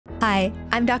Hi,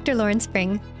 I'm Dr. Lauren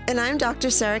Spring. And I'm Dr.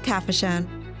 Sara Kafashan.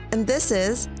 And this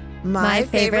is My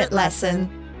Favorite Lesson.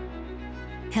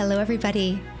 Hello,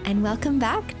 everybody, and welcome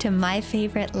back to My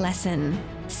Favorite Lesson,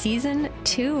 Season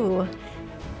 2.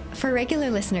 For regular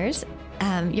listeners,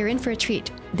 you're in for a treat.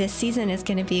 This season is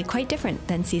going to be quite different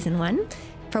than Season 1.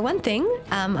 For one thing,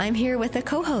 I'm here with a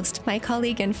co-host, my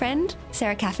colleague and friend,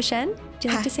 Sara Kafashan. Would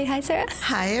you like to say hi, Sara?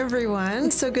 Hi, everyone.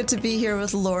 So good to be here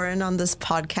with Lauren on this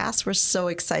podcast. We're so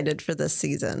excited for this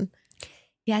season.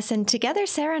 Yes, and together,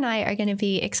 Sara and I are going to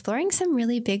be exploring some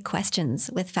really big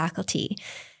questions with faculty.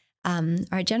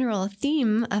 Our general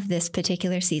theme of this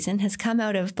particular season has come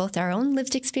out of both our own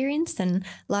lived experience and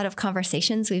a lot of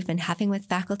conversations we've been having with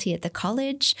faculty at the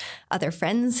college, other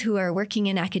friends who are working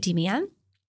in academia,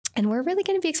 and we're really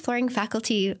going to be exploring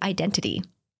faculty identity.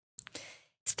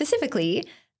 Specifically,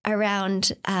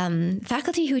 around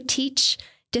faculty who teach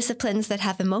disciplines that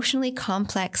have emotionally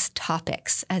complex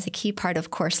topics as a key part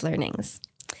of course learnings.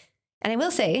 And I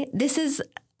will say, this is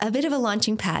a bit of a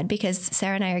launching pad because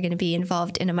Sara and I are going to be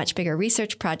involved in a much bigger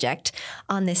research project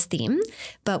on this theme.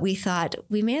 But we thought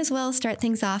we may as well start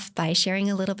things off by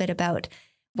sharing a little bit about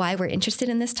why we're interested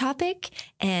in this topic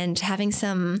and having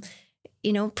some,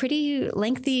 pretty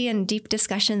lengthy and deep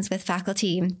discussions with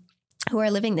faculty who are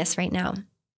living this right now.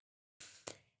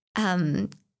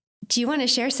 Do you want to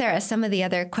share, Sara, some of the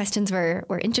other questions we're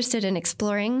interested in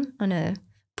exploring on a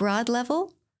broad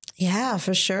level? Yeah,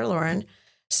 for sure, Lauren.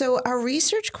 So our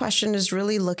research question is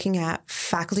really looking at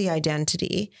faculty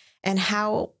identity and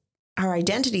how our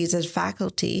identities as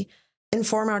faculty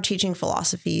inform our teaching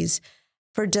philosophies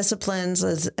for disciplines,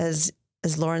 as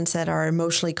Lauren said, are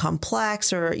emotionally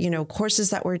complex or, courses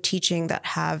that we're teaching that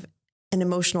have an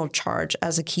emotional charge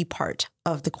as a key part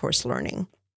of the course learning.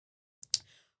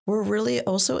 We're really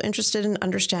also interested in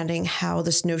understanding how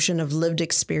this notion of lived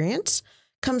experience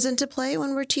comes into play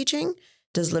when we're teaching.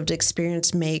 Does lived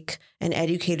experience make an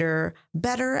educator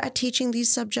better at teaching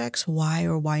these subjects? Why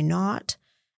or why not?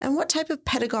 And what type of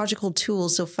pedagogical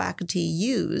tools do faculty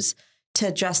use to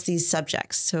address these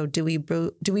subjects? So do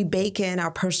we bake in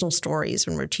our personal stories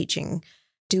when we're teaching?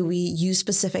 Do we use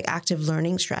specific active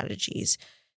learning strategies?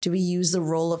 Do we use the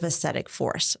role of aesthetic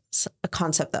force, a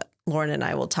concept that Lauren and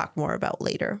I will talk more about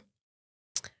later?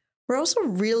 We're also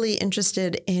really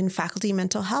interested in faculty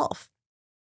mental health.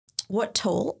 What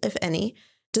toll, if any,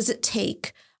 does it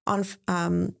take on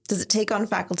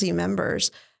faculty members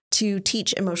to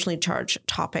teach emotionally charged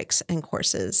topics and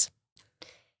courses?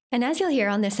 And as you'll hear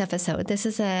on this episode, this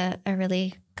is a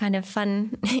really kind of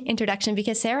fun introduction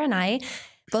because Sara and I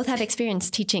both have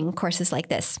experience teaching courses like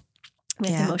this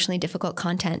with emotionally difficult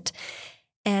content.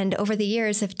 And over the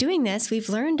years of doing this, we've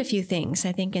learned a few things.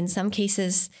 I think in some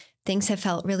cases, things have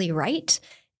felt really right.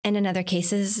 And in other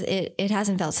cases, it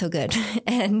hasn't felt so good.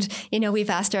 And, we've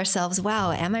asked ourselves,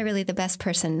 wow, am I really the best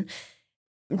person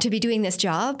to be doing this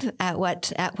job? At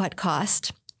what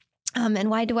cost? And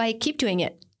why do I keep doing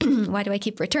it? Why do I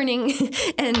keep returning?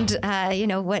 And,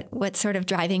 what's sort of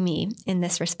driving me in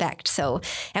this respect? So,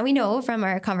 and we know from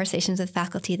our conversations with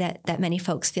faculty that many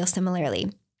folks feel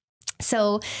similarly.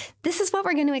 So this is what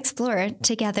we're going to explore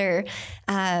together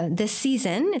this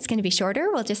season. It's going to be shorter.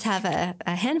 We'll just have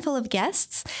a handful of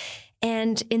guests.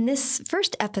 And in this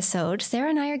first episode,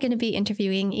 Sara and I are going to be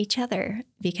interviewing each other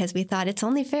because we thought it's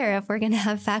only fair if we're going to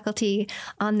have faculty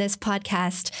on this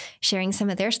podcast sharing some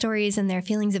of their stories and their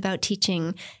feelings about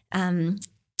teaching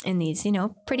in these,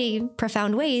 pretty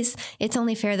profound ways. It's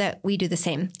only fair that we do the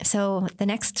same. So the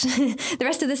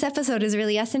rest of this episode is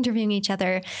really us interviewing each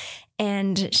other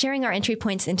and sharing our entry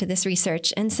points into this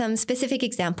research and some specific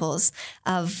examples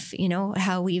of,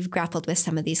 how we've grappled with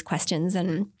some of these questions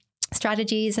and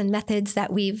strategies and methods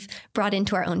that we've brought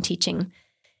into our own teaching.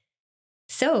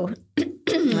 So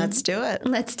let's do it.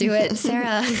 Let's do it.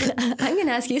 Sara, I'm going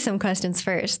to ask you some questions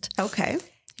first. Okay,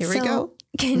 here we go.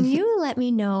 Can you let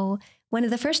me know one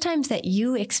of the first times that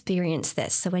you experienced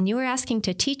this? So when you were asking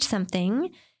to teach something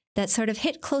that sort of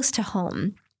hit close to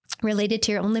home, related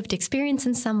to your own lived experience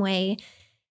in some way,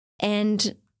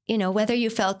 and, whether you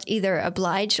felt either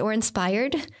obliged or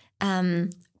inspired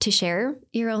to share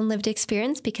your own lived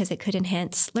experience because it could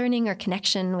enhance learning or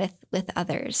connection with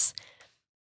others.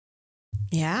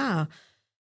 Yeah.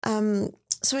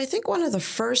 So I think one of the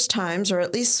first times, or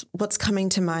at least what's coming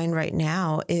to mind right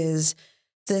now, is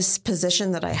this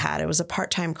position that I had. It was a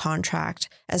part-time contract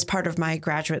as part of my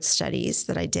graduate studies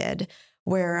that I did,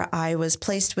 where I was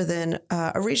placed within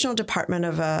a regional department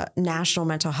of a national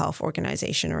mental health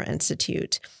organization or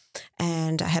institute.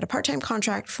 And I had a part-time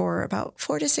contract for about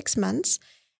 4 to 6 months.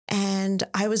 And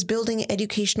I was building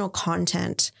educational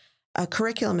content, a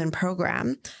curriculum and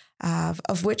program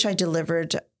of which I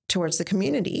delivered towards the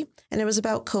community, and it was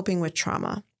about coping with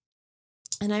trauma.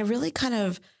 And I really kind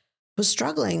of was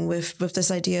struggling with this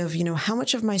idea of, how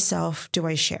much of myself do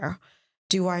I share?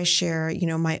 Do I share,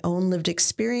 my own lived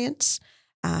experience?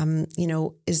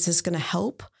 Is this going to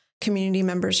help community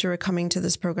members who are coming to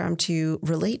this program to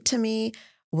relate to me?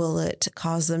 Will it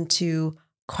cause them to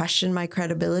question my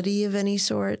credibility of any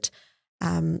sort?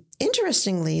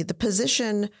 Interestingly, the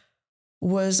position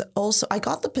was also, I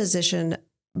got the position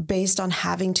based on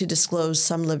having to disclose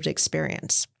some lived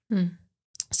experience.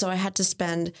 So I had to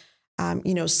spend,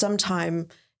 some time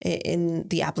in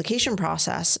the application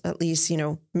process, at least,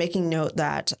 making note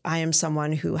that I am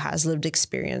someone who has lived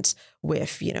experience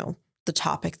with, the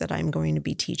topic that I'm going to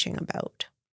be teaching about.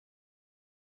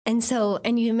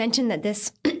 And you mentioned that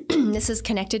this this is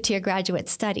connected to your graduate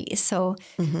studies. So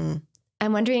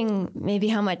I'm wondering maybe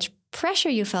how much pressure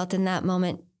you felt in that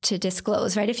moment to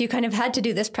disclose, right? If you kind of had to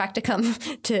do this practicum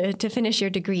to finish your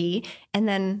degree, and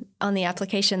then on the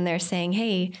application they're saying,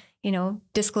 hey,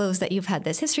 disclose that you've had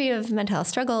this history of mental health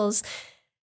struggles.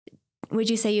 Would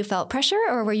you say you felt pressure,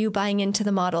 or were you buying into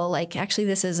the model, like actually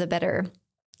this is a better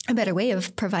way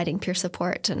of providing peer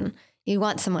support, and you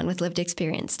want someone with lived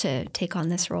experience to take on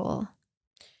this role?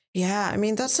 Yeah, I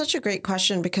mean, that's such a great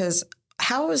question, because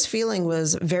how I was feeling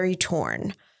was very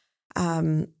torn.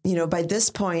 By this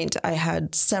point, I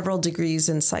had several degrees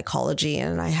in psychology,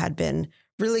 and I had been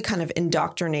really kind of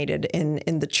indoctrinated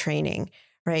in the training,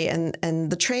 right?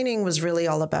 And the training was really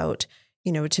all about,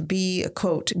 to be a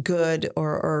quote good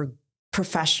or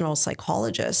professional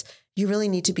psychologist, you really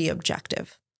need to be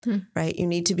objective, right? You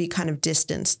need to be kind of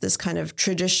distanced, this kind of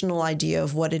traditional idea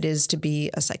of what it is to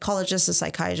be a psychologist, a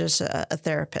psychiatrist, a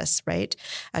therapist, right?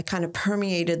 Kind of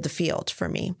permeated the field for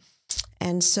me.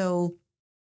 And so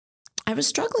I was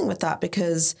struggling with that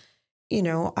because,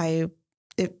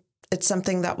 it's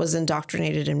something that was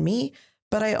indoctrinated in me,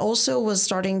 but I also was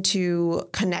starting to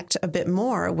connect a bit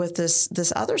more with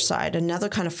this other side, another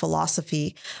kind of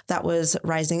philosophy that was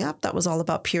rising up that was all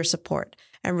about peer support.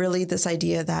 And really this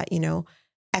idea that,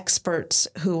 experts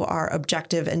who are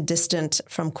objective and distant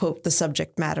from, quote, the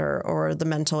subject matter or the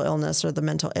mental illness or the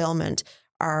mental ailment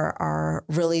are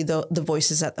really the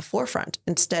voices at the forefront.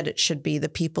 Instead, it should be the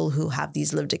people who have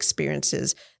these lived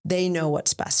experiences. They know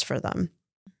what's best for them.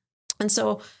 And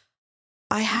so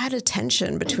I had a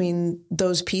tension between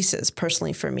those pieces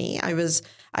personally for me. I was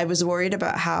worried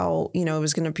about how, it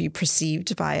was going to be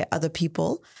perceived by other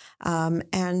people,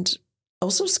 and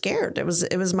also scared. It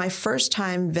was my first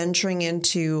time venturing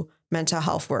into mental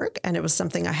health work, and it was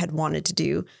something I had wanted to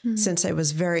do since I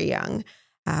was very young,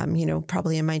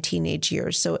 probably in my teenage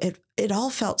years. So it all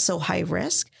felt so high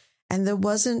risk, and there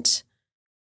wasn't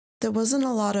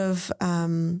a lot of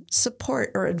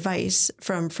support or advice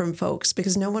from folks,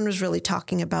 because no one was really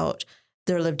talking about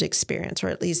their lived experience, or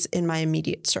at least in my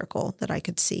immediate circle that I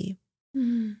could see.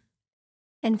 And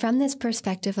from this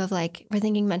perspective of like, we're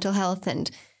thinking mental health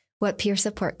and what peer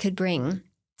support could bring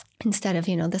instead of,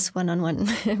 this one-on-one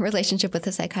relationship with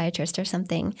a psychiatrist or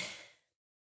something.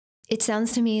 It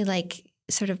sounds to me like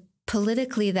sort of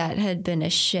politically that had been a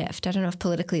shift. I don't know if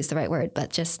politically is the right word, but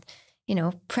just,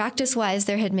 practice-wise,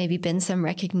 there had maybe been some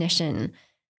recognition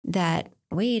that,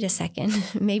 wait a second,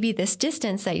 maybe this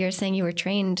distance that you're saying you were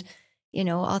trained,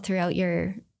 all throughout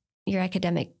your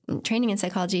academic training in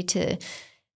psychology to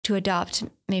adopt,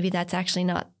 maybe that's actually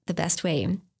not the best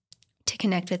way to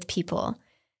connect with people.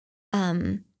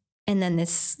 And then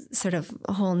this sort of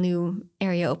whole new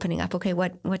area opening up. Okay,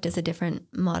 what does a different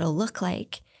model look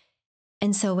like?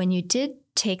 And so when you did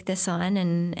take this on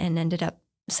and ended up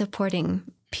supporting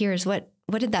peers, what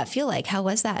did that feel like? How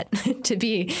was that to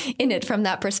be in it from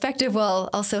that perspective, while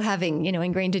also having,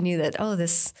 ingrained in you that,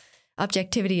 this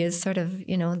objectivity is sort of,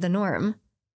 the norm?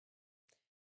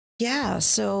 Yeah.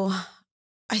 So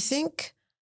I think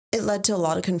it led to a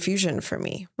lot of confusion for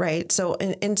me, right? So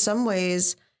in some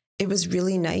ways, it was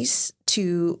really nice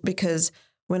because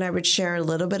when I would share a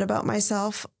little bit about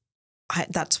myself,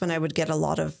 that's when I would get a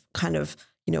lot of kind of,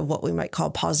 what we might call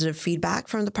positive feedback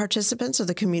from the participants or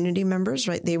the community members,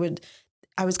 right?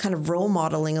 I was kind of role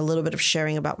modeling a little bit of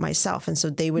sharing about myself. And so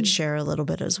they would share a little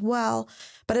bit as well.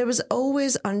 But I was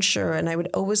always unsure. And I would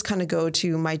always kind of go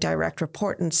to my direct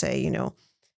report and say,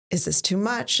 is this too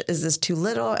much? Is this too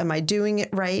little? Am I doing it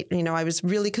right? I was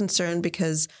really concerned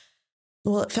because,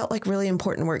 it felt like really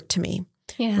important work to me.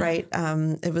 Yeah. Right.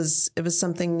 It was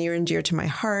something near and dear to my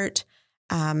heart.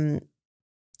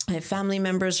 I have family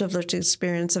members who have lived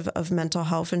experience of mental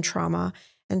health and trauma.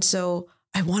 And so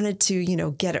I wanted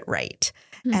to, get it right.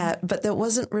 But there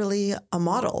wasn't really a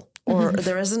model, or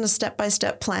there isn't a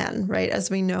step-by-step plan, right? As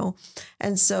we know.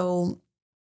 And so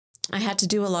I had to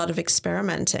do a lot of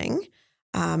experimenting,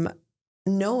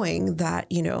 knowing that,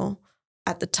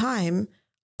 at the time,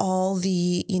 all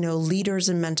the, leaders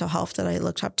in mental health that I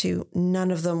looked up to,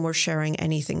 none of them were sharing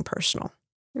anything personal.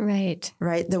 Right.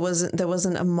 Right. There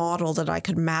wasn't a model that I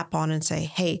could map on and say,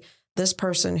 hey, this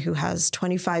person who has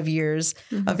 25 years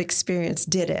of experience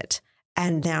did it,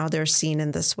 and now they're seen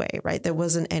in this way. Right. There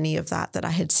wasn't any of that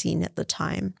I had seen at the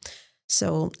time.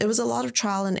 So it was a lot of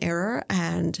trial and error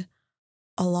and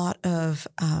a lot of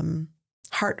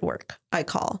heart work, I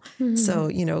call.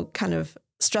 So, kind of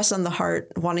stress on the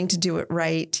heart, wanting to do it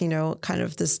right, kind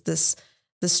of this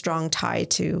strong tie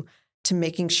to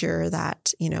making sure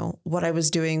that, what I was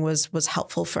doing was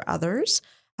helpful for others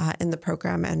in the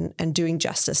program and doing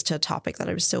justice to a topic that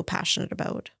I was so passionate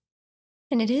about.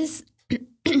 And it is,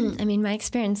 I mean, my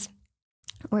experience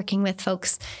working with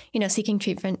folks, seeking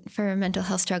treatment for mental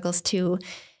health struggles too,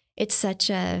 it's such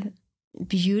a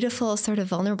beautiful sort of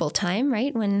vulnerable time,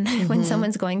 right? When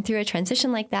someone's going through a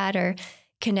transition like that, or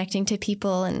connecting to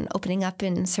people and opening up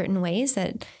in certain ways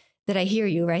that I hear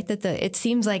you, right? That it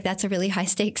seems like that's a really high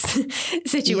stakes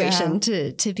situation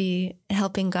to be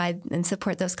helping guide and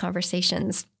support those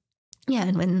conversations. Yeah.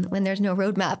 And when there's no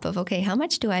roadmap of, okay, how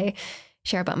much do I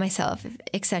share about myself,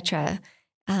 et cetera,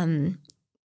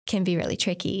 can be really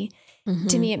tricky.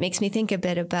 To me, it makes me think a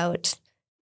bit about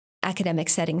academic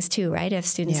settings too, right? If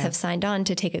students have signed on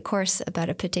to take a course about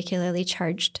a particularly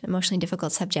charged, emotionally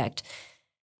difficult subject,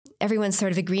 everyone's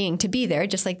sort of agreeing to be there,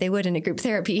 just like they would in a group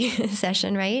therapy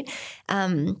session, right?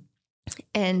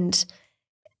 And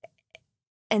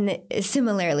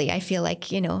similarly, I feel like,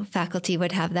 faculty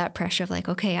would have that pressure of like,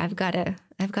 okay, I've got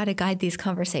to guide these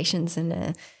conversations in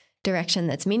a direction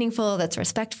that's meaningful, that's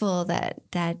respectful,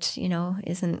 that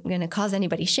isn't going to cause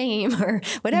anybody shame or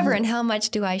whatever. And how much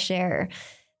do I share?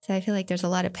 So I feel like there's a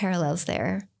lot of parallels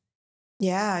there.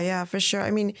 Yeah, for sure. I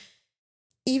mean,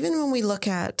 even when we look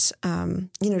at,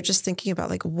 just thinking about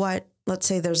like let's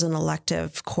say there's an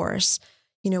elective course,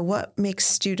 what makes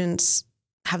students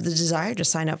have the desire to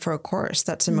sign up for a course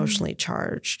that's emotionally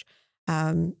charged?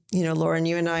 Lauren,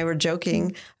 you and I were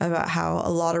joking about how a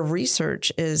lot of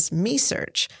research is me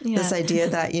search. Yeah. This idea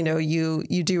that,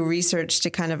 you do research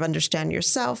to kind of understand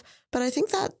yourself. But I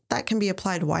think that can be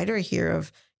applied wider here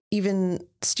of even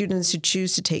students who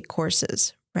choose to take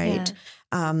courses, right?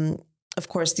 Yeah. Of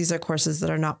course, these are courses that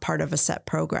are not part of a set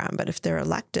program, but if they're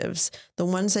electives, the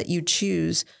ones that you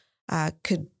choose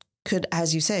could,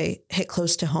 as you say, hit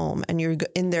close to home, and you're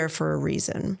in there for a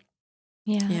reason.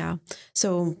 Yeah.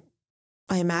 So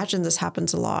I imagine this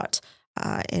happens a lot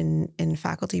in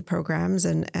faculty programs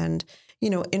and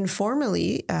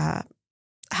informally,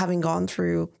 having gone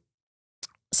through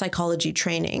psychology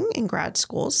training in grad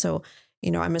school. So,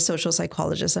 I'm a social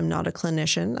psychologist. I'm not a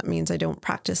clinician. That means I don't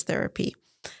practice therapy.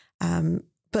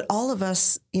 But all of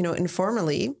us,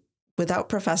 informally, without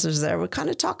professors there, would kind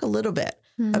of talk a little bit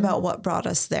about what brought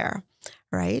us there,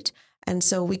 right? And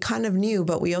so we kind of knew,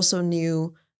 but we also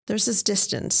knew there's this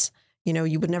distance.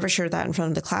 You would never share that in front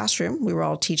of the classroom. We were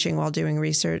all teaching while doing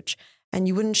research, and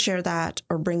you wouldn't share that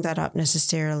or bring that up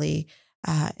necessarily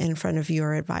in front of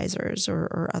your advisors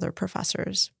or other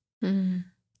professors.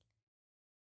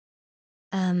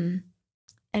 And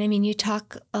I mean, you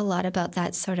talk a lot about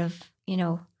that sort of,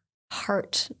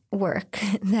 heart work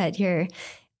that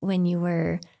when you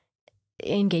were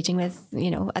engaging with,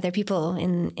 other people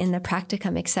in the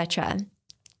practicum, et cetera.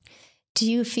 Do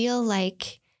you feel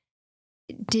like,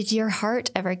 did your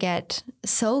heart ever get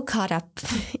so caught up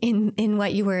in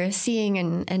what you were seeing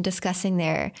and discussing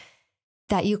there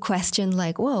that you questioned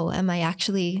like, whoa, am I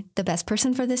actually the best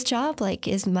person for this job? Like,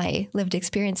 is my lived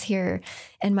experience here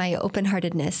and my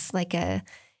open-heartedness like a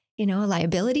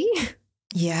liability?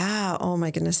 Yeah. Oh my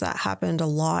goodness. That happened a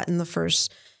lot in the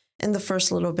first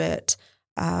little bit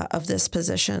of this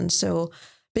position. So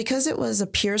because it was a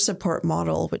peer support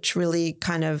model, which really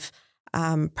kind of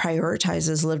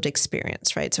prioritizes lived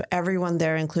experience, right? So everyone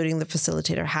there, including the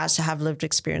facilitator, has to have lived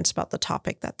experience about the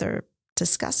topic that they're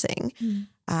discussing.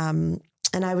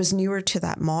 And I was newer to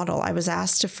that model. I was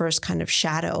asked to first kind of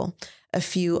shadow a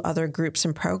few other groups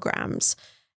and programs.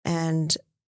 And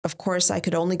of course, I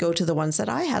could only go to the ones that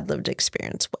I had lived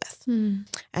experience with.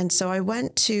 And so I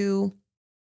went to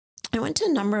a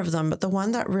number of them, but the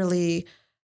one that really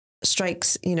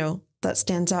strikes, that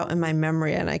stands out in my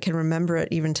memory, and I can remember it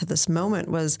even to this moment,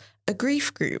 was a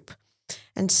grief group.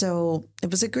 And so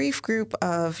it was a grief group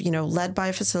of, led by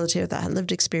a facilitator that had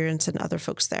lived experience and other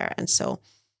folks there. And so,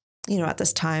 at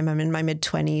this time, I'm in my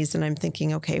mid-20s and I'm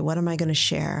thinking, okay, what am I going to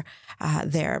share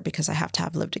there? Because I have to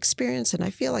have lived experience, and I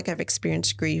feel like I've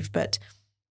experienced grief, but,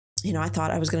 I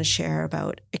thought I was going to share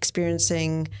about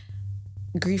experiencing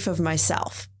grief of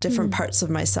myself, different parts of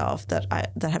myself that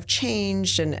have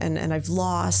changed and I've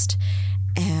lost.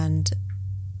 And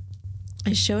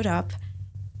I showed up,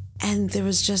 and there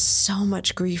was just so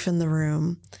much grief in the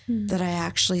room that I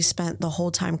actually spent the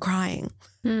whole time crying.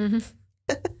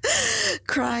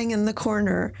 Crying in the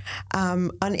corner,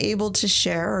 unable to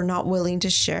share or not willing to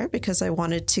share, because I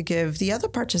wanted to give the other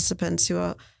participants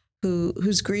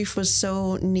whose grief was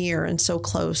so near and so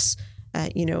close.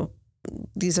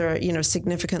 These are,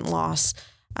 significant loss,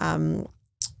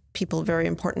 people very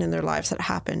important in their lives that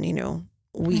happened,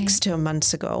 weeks to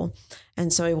months ago.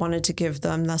 And so I wanted to give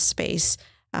them the space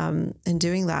in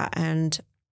doing that. And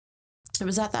it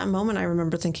was at that moment I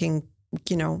remember thinking,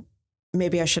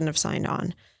 maybe I shouldn't have signed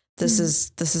on. This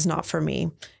is not for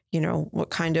me. What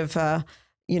kind of,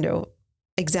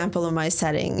 example am I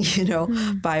setting,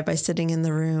 by sitting in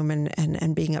the room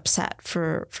and being upset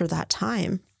for that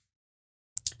time.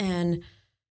 And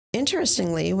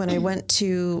interestingly, when I went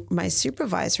to my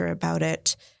supervisor about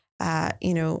it,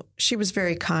 she was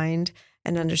very kind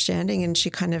and understanding. And she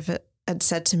kind of had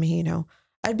said to me,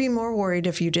 I'd be more worried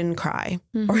if you didn't cry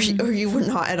or you were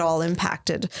not at all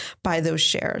impacted by those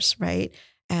shares. Right.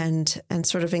 And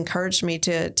sort of encouraged me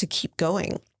to keep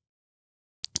going.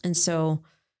 And so,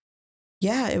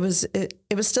 yeah, it was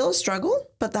still a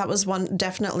struggle, but that was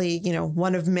definitely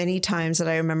one of many times that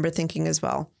I remember thinking as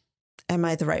well, am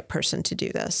I the right person to do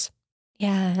this?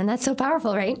 Yeah. And that's so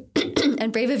powerful, right?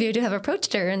 And brave of you to have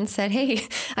approached her and said, hey,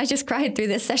 I just cried through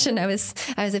this session I was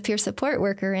a peer support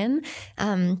worker in,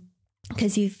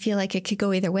 because you feel like it could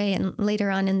go either way. And later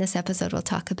on in this episode, we'll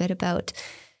talk a bit about,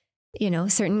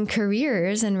 certain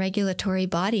careers and regulatory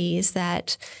bodies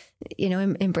that,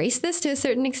 embrace this to a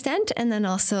certain extent. And then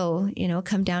also,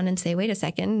 come down and say, wait a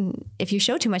second, if you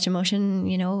show too much emotion,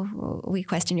 we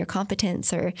question your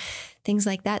competence or things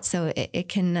like that. So it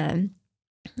can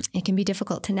be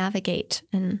difficult to navigate.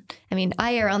 And I mean,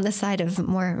 I err on the side of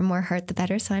more heart, the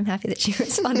better. So I'm happy that you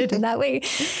responded in that way.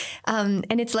 And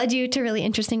it's led you to really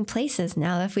interesting places.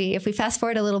 Now, if we fast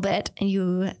forward a little bit, and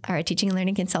you are a teaching and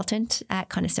learning consultant at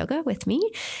Conestoga with me,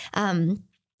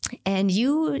 and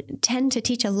you tend to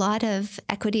teach a lot of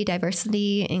equity,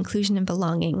 diversity, inclusion, and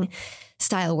belonging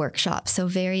style workshops. So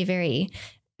very, very,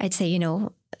 I'd say,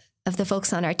 of the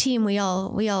folks on our team, we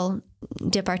all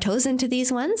dip our toes into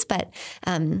these ones, but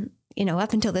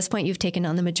up until this point, you've taken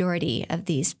on the majority of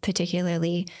these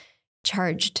particularly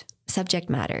charged subject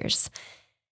matters.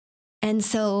 And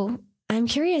so I'm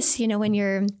curious, when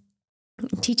you're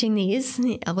teaching these,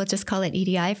 we'll just call it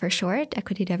EDI for short,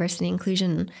 equity, diversity,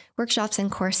 inclusion workshops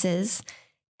and courses,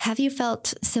 have you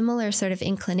felt similar sort of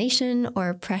inclination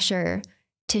or pressure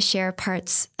to share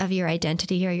parts of your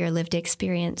identity or your lived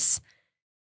experience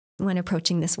when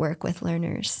approaching this work with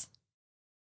learners?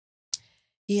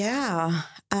 Yeah,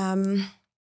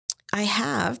 I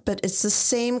have, but it's the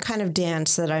same kind of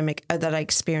dance that I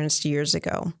experienced years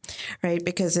ago, right?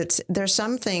 Because there's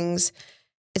some things,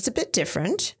 it's a bit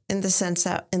different in the sense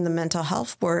that in the mental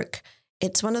health work,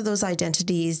 it's one of those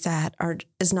identities that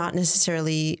is not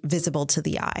necessarily visible to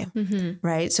the eye,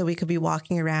 right? So we could be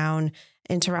walking around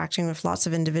interacting with lots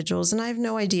of individuals, and I have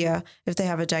no idea if they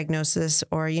have a diagnosis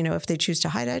or, if they choose to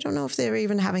hide it. I don't know if they're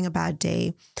even having a bad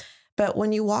day. But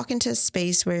when you walk into a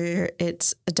space where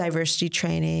it's a diversity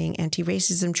training,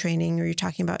 anti-racism training, or you're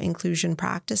talking about inclusion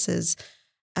practices,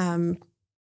 I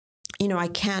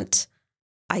can't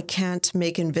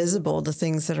make invisible the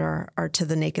things that are to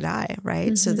the naked eye,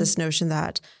 right? So this notion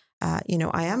that, I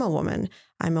am a woman.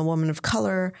 I'm a woman of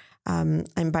color. I'm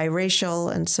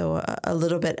biracial, and so a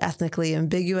little bit ethnically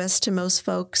ambiguous to most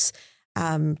folks.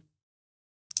 And,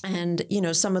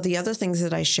 some of the other things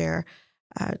that I share,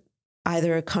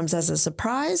 either it comes as a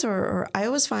surprise or I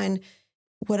always find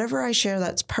whatever I share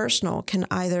that's personal can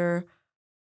either,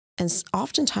 and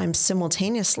oftentimes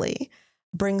simultaneously,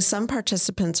 bring some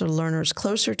participants or learners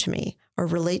closer to me or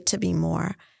relate to me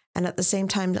more. And at the same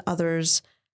time, others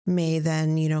may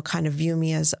then, kind of view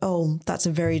me as, oh, that's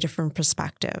a very different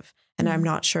perspective. And I'm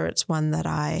not sure it's one that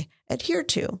I adhere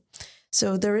to.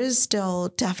 So there is still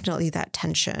definitely that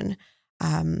tension.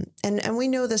 And we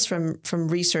know this from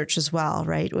research as well,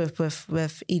 right?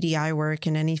 With EDI work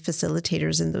and any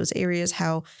facilitators in those areas,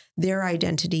 how their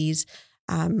identities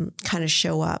kind of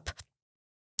show up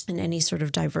in any sort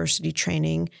of diversity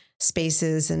training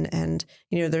spaces. And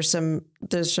there's some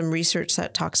research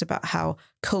that talks about how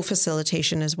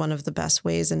co-facilitation is one of the best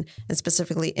ways, and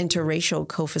specifically interracial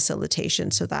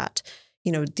co-facilitation, so that,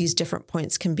 these different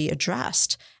points can be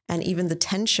addressed. And even the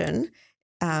tension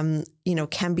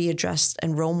can be addressed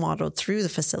and role modeled through the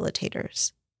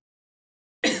facilitators.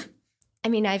 I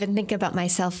mean, I even think about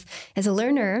myself as a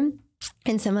learner.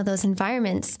 in some of those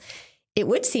environments, it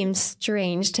would seem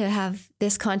strange to have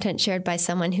this content shared by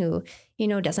someone who,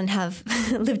 doesn't have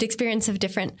lived experience of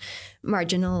different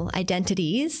marginal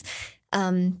identities.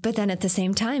 But then at the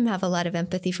same time, have a lot of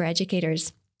empathy for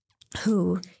educators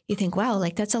who you think, wow,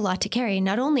 like that's a lot to carry.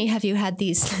 Not only have you had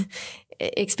these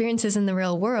experiences in the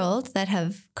real world that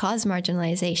have caused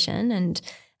marginalization and,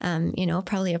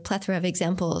 probably a plethora of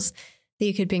examples that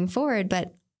you could bring forward,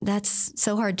 but that's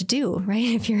so hard to do,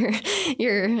 right? If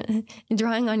you're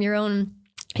drawing on your own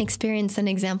experience and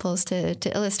examples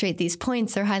to illustrate these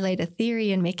points or highlight a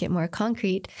theory and make it more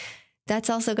concrete, that's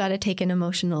also got to take an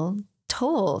emotional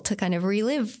toll to kind of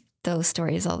relive those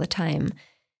stories all the time.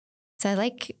 So I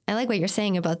like what you're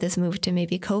saying about this move to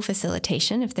maybe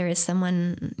co-facilitation. If there is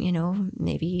someone,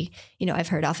 maybe, I've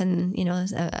heard often,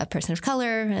 a person of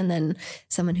color and then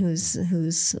someone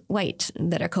who's white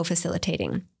that are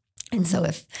co-facilitating. And so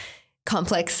if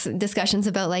complex discussions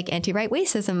about like anti-right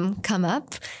racism come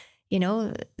up,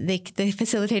 the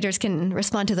facilitators can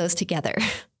respond to those together.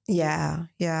 Yeah.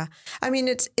 Yeah. I mean,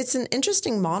 it's an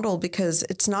interesting model because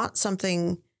it's not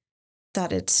something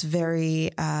that it's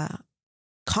very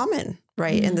common,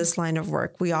 right, in this line of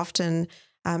work. We often,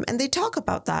 and they talk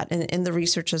about that in the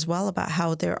research as well, about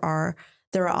how there are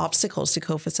obstacles to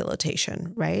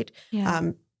co-facilitation, right?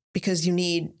 Yeah. Because you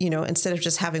need, instead of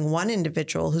just having one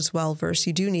individual who's well-versed,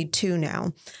 you do need two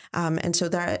now. And so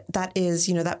that is,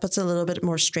 that puts a little bit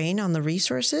more strain on the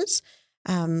resources.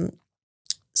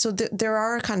 So there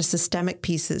are kind of systemic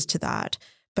pieces to that,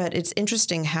 but it's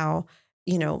interesting how,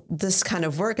 this kind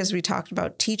of work, as we talked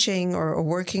about, teaching or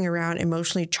working around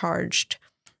emotionally charged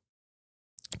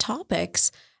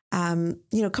topics,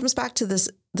 comes back to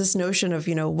this notion of,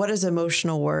 what is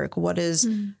emotional work? What is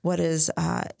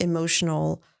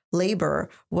emotional labor?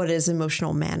 What is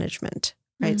emotional management?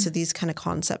 Right. So these kind of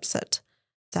concepts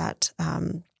that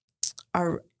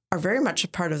are very much a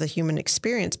part of the human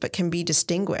experience, but can be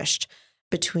distinguished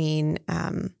between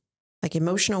like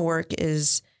emotional work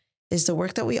is the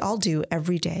work that we all do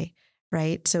every day,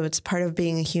 right? So it's part of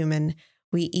being a human.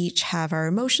 We each have our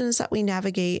emotions that we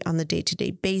navigate on the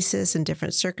day-to-day basis in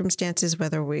different circumstances,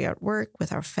 whether we're at work,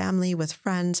 with our family, with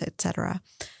friends, etc.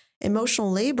 Emotional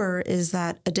labor is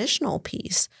that additional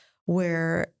piece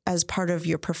where, as part of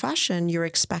your profession, you're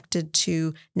expected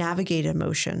to navigate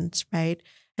emotions, right?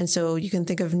 And so you can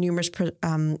think of numerous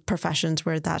professions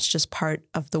where that's just part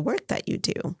of the work that you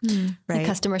do, right? Like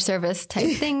customer service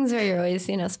type things where you're always,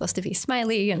 supposed to be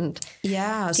smiley and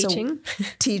teaching. So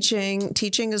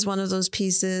teaching is one of those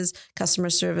pieces. Customer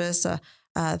service,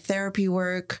 therapy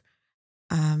work,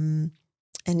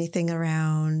 anything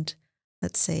around,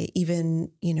 let's say,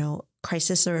 even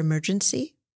crisis or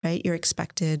emergency, right? You're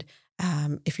expected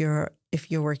if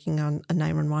you're working on a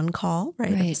 911 call,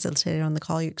 right? A facilitator on the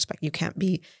call, you can't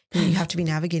be, you have to be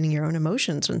navigating your own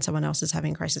emotions when someone else is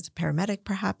having a crisis, a paramedic,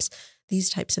 perhaps, these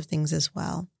types of things as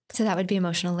well. So that would be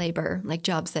emotional labor, like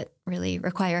jobs that really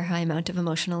require a high amount of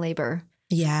emotional labor.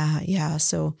 Yeah. Yeah.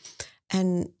 So,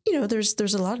 and,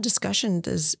 there's a lot of discussion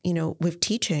with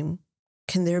teaching,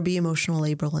 can there be emotional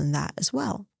labor in that as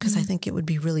well? Because I think it would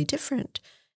be really different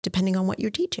depending on what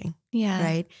you're teaching. Yeah.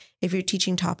 Right. If you're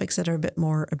teaching topics that are a bit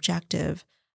more objective,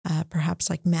 perhaps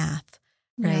like math,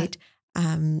 right?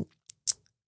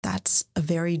 That's a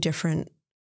very different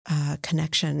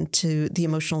connection to the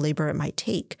emotional labor it might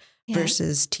take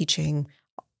versus teaching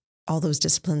all those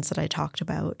disciplines that I talked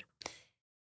about.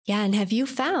 Yeah. And have you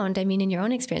found, in your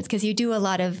own experience, because you do a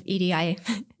lot of EDI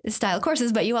style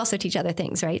courses, but you also teach other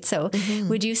things, right? So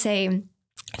would you say,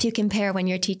 if you compare when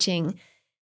you're teaching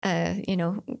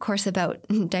course about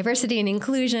diversity and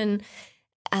inclusion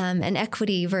and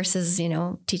equity versus,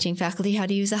 teaching faculty how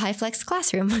to use a high flex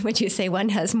classroom, would you say one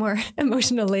has more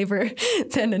emotional labor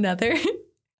than another?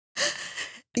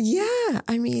 Yeah.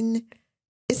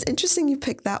 It's interesting you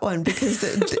picked that one because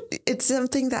it's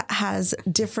something that has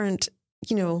different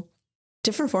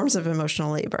forms of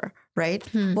emotional labor, right?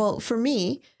 Well, for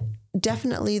me,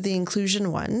 definitely the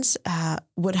inclusion ones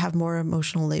would have more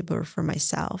emotional labor for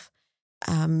myself.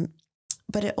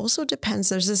 But it also depends.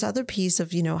 There's this other piece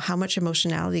of, how much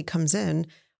emotionality comes in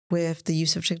with the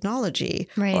use of technology,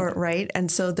 right? And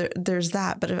so there's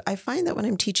that. But I find that when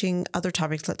I'm teaching other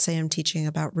topics, let's say I'm teaching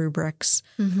about rubrics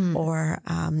or,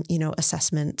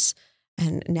 assessments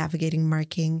and navigating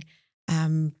marking,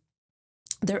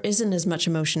 there isn't as much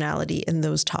emotionality in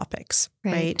those topics,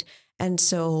 right? And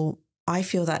so I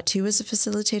feel that too as a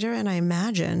facilitator, and I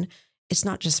imagine it's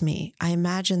not just me. I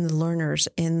imagine the learners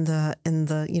in the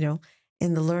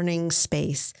learning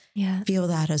space feel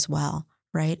that as well,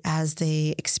 right? As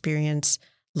they experience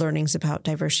learnings about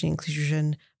diversity and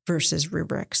inclusion versus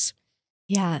rubrics.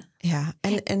 Yeah. Yeah.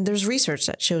 And there's research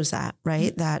that shows that,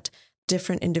 right? That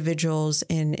different individuals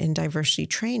in diversity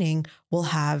training will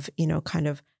have, kind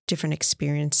of different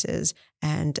experiences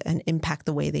and impact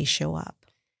the way they show up.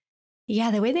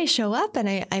 Yeah, the way they show up.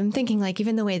 And I'm thinking like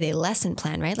even the way they lesson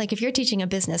plan, right? Like if you're teaching a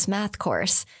business math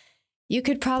course, you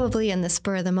could probably in the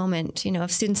spur of the moment,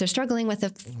 if students are struggling with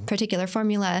a particular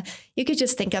formula, you could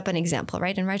just think up an example,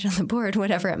 right? And write it on the board,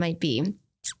 whatever it might be.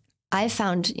 I've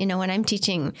found, when I'm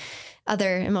teaching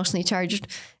other emotionally charged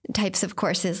types of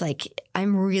courses, like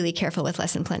I'm really careful with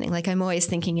lesson planning. Like I'm always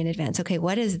thinking in advance, okay,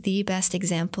 what is the best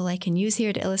example I can use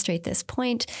here to illustrate this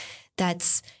point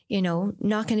that's,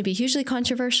 not going to be hugely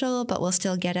controversial, but will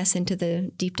still get us into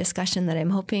the deep discussion that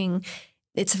I'm hoping.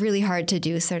 It's really hard to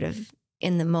do sort of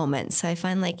in the moment. So I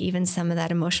find like even some of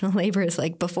that emotional labor is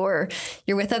like before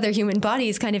you're with other human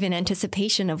bodies, kind of in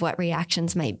anticipation of what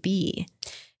reactions might be.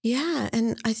 Yeah.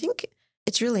 And I think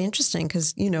it's really interesting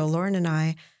because, Lauren and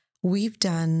I, we've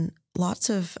done lots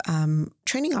of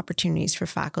training opportunities for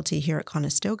faculty here at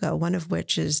Conestoga, one of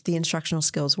which is the Instructional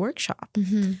Skills Workshop,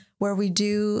 where we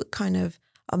do kind of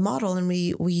a model and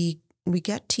we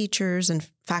get teachers and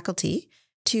faculty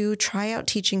to try out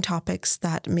teaching topics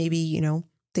that maybe,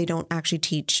 they don't actually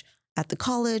teach at the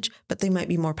college, but they might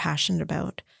be more passionate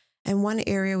about. And one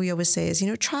area we always say is,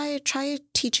 try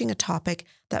teaching a topic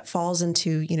that falls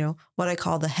into, what I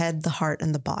call the head, the heart,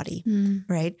 and the body,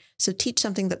 right? So teach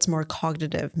something that's more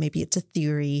cognitive. Maybe it's a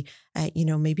theory,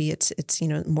 maybe it's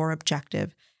more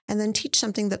objective. And then teach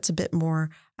something that's a bit more,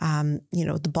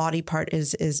 the body part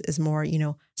is more,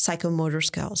 psychomotor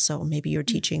skills. So maybe you're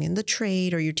teaching in the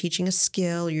trade or you're teaching a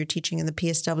skill, or you're teaching in the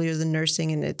PSW or the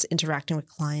nursing and it's interacting with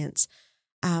clients.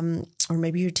 Or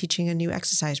maybe you're teaching a new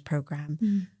exercise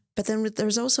program. But then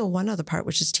there's also one other part,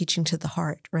 which is teaching to the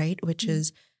heart, right? Which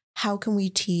is how can we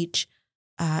teach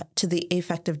to the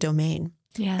affective domain?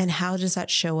 Yeah. And how does that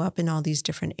show up in all these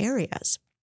different areas,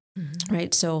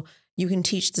 right? So you can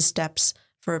teach the steps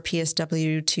for a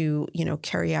PSW to,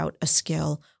 carry out a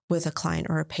skill with a client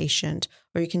or a patient,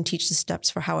 or you can teach the steps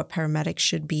for how a paramedic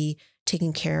should be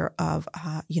taking care of,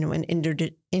 an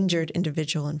injured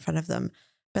individual in front of them.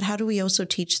 But how do we also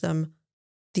teach them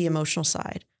the emotional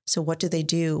side? So what do they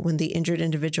do when the injured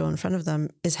individual in front of them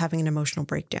is having an emotional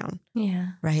breakdown?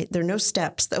 Yeah. Right. There are no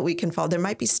steps that we can follow. There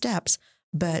might be steps,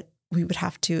 but we would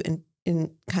have to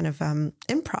in kind of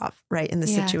improv, right, in the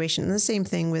situation. And the same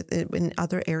thing in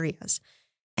other areas.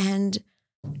 And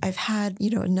I've had,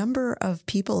 a number of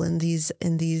people in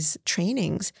these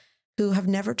trainings who have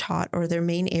never taught, or their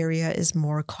main area is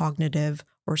more cognitive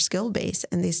or skill-based,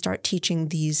 and they start teaching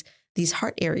these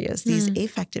heart areas, these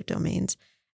affective domains.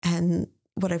 And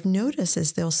what I've noticed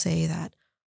is they'll say that,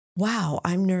 wow,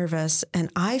 I'm nervous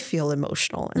and I feel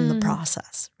emotional in the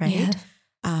process, right?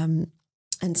 Yeah.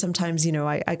 And sometimes,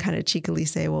 I kind of cheekily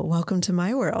say, well, welcome to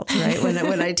my world, right?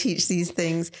 When I teach these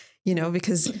things,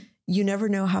 because you never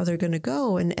know how they're going to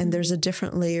go. And there's a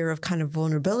different layer of kind of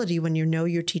vulnerability when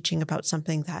you're teaching about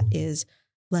something that is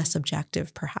less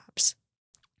objective, perhaps.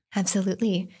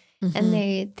 Absolutely. And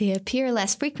they appear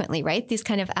less frequently, right? These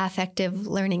kind of affective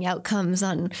learning outcomes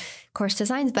on course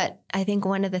designs. But I think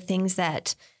one of the things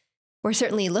that we're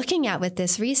certainly looking at with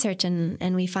this research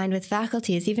and we find with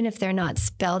faculty is even if they're not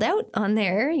spelled out on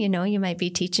there, you might be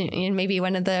teaching, and maybe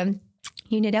one of the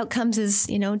unit outcomes is,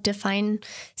 define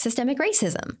systemic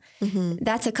racism.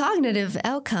 That's a cognitive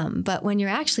outcome. But when you're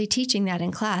actually teaching that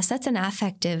in class, that's an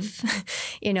affective,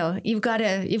 you've got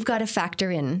to factor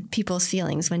in people's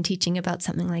feelings when teaching about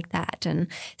something like that. And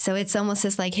so it's almost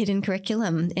this like hidden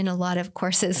curriculum in a lot of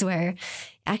courses where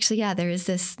actually, there is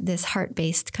this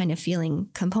heart-based kind of feeling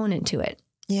component to it.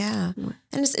 Yeah. And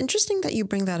it's interesting that you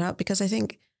bring that up because I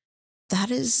think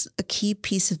that is a key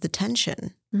piece of the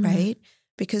tension, right?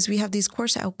 Because we have these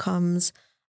course outcomes,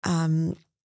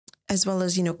 as well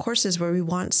as, courses where we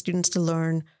want students to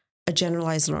learn a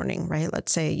generalized learning, right?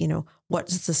 Let's say,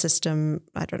 what's the system,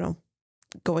 I don't know,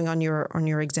 going on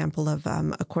your example of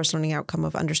a course learning outcome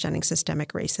of understanding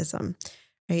systemic racism,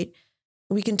 right?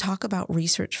 We can talk about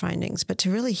research findings, but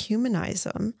to really humanize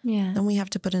them, then we have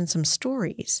to put in some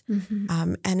stories.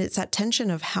 And it's that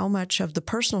tension of how much of the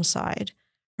personal side,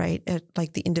 right?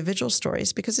 Like the individual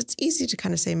stories, because it's easy to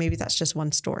kind of say, maybe that's just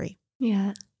one story.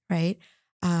 Yeah. Right.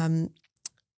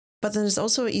 But then it's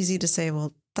also easy to say,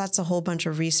 well, that's a whole bunch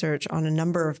of research on a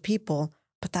number of people,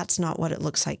 but that's not what it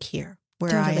looks like here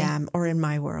where I am or in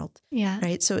my world. Yeah.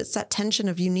 Right. So it's that tension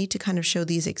of you need to kind of show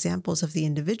these examples of the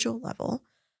individual level,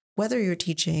 whether you're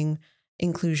teaching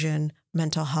inclusion,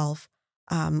 mental health,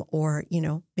 or,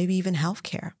 maybe even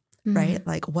healthcare, right?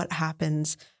 Like what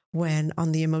happens when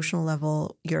on the emotional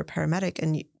level, you're a paramedic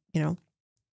and,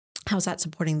 how's that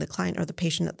supporting the client or the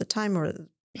patient at the time, or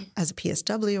as a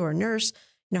PSW or a nurse,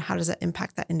 how does that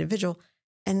impact that individual?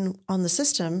 And on the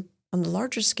system, on the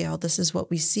larger scale, this is what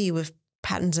we see with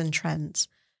patterns and trends,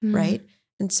 right?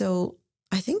 And so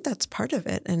I think that's part of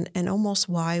it, and almost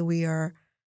why we are,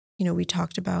 we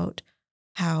talked about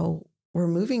how we're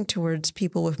moving towards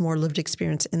people with more lived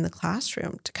experience in the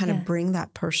classroom to kind of bring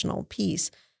that personal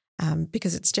piece,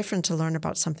 because it's different to learn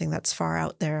about something that's far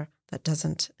out there that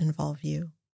doesn't involve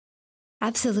you.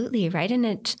 Absolutely, right?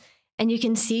 And you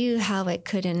can see how it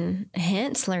could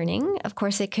enhance learning. Of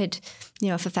course, it could,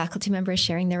 if a faculty member is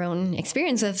sharing their own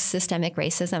experience of systemic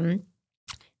racism,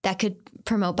 that could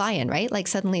promote buy-in, right? Like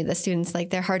suddenly the students, like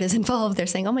their heart is involved. They're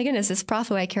saying, oh my goodness, this prof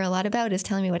who I care a lot about is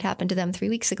telling me what happened to them 3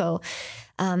 weeks ago.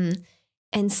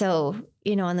 And so,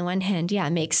 on the one hand, it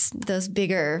makes those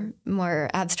bigger, more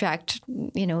abstract,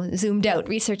 zoomed out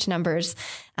research numbers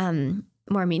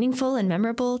more meaningful and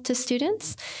memorable to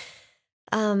students.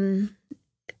 And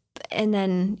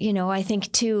then, I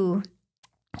think too,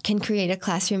 can create a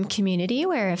classroom community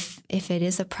where if it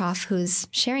is a prof who's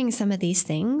sharing some of these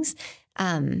things,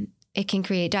 it can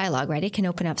create dialogue, right? It can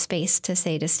open up space to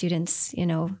say to students,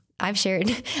 I've shared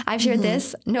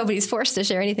this. Nobody's forced to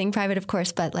share anything private, of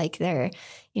course, but like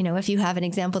if you have an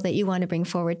example that you want to bring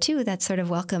forward too, that's sort of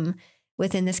welcome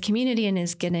within this community and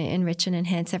is going to enrich and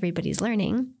enhance everybody's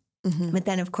learning. But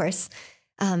then, of course,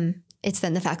 it's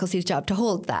then the faculty's job to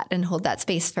hold that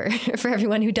space for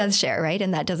everyone who does share, right?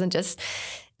 And that doesn't just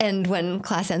end when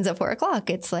class ends at 4:00.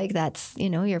 It's like that's,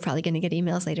 you're probably going to get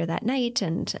emails later that night.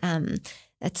 And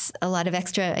that's a lot of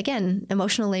extra, again,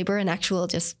 emotional labor and actual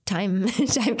just time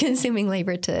consuming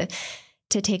labor to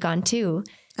take on too.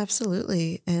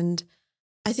 Absolutely. And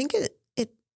I think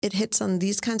it hits on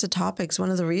these kinds of topics. One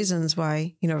of the reasons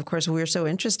why, of course, we're so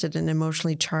interested in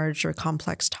emotionally charged or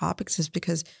complex topics is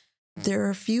because there are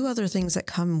a few other things that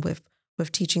come with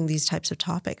teaching these types of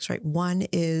topics, right? One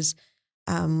is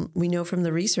we know from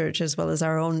the research as well as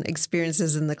our own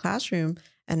experiences in the classroom,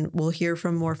 and we'll hear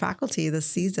from more faculty this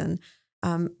season.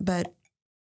 But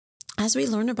as we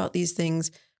learn about these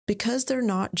things, because they're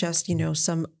not just,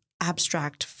 some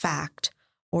abstract fact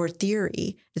or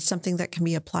theory, it's something that can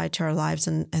be applied to our lives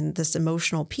and this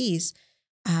emotional piece.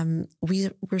 We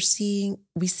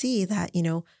see that,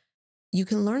 you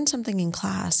can learn something in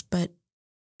class, but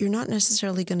you're not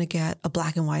necessarily going to get a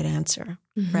black and white answer,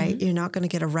 right? You're not going to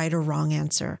get a right or wrong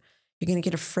answer. You're going to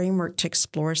get a framework to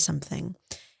explore something.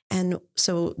 And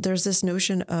so there's this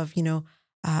notion of,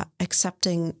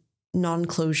 accepting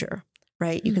non-closure,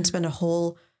 right? You can spend a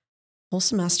whole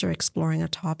semester exploring a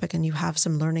topic and you have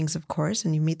some learnings, of course,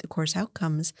 and you meet the course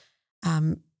outcomes.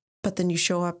 But then you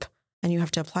show up and you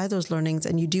have to apply those learnings,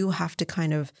 and you do have to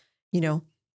kind of,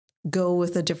 go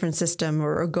with a different system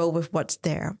or go with what's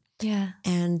there. Yeah.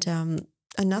 And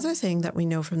another thing that we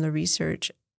know from the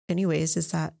research anyways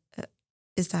is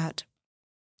that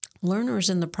learners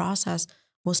in the process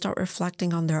will start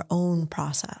reflecting on their own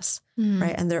process,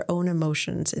 right? And their own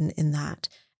emotions in that.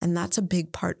 And that's a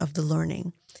big part of the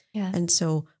learning. Yeah. And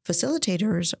so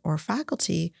facilitators or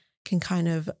faculty can kind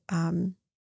of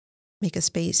make a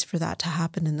space for that to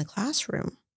happen in the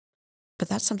classroom. But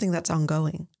that's something that's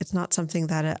ongoing. It's not something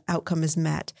that an outcome is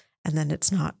met and then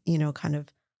it's not, kind of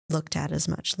looked at as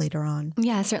much later on.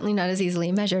 Yeah, certainly not as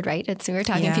easily measured, right? We're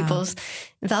talking people's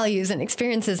values and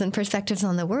experiences and perspectives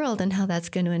on the world and how that's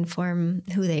going to inform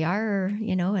who they are,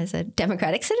 as a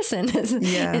democratic citizen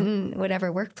in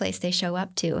whatever workplace they show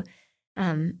up to.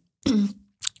 So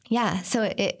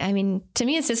to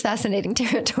me, it's just fascinating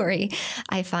territory,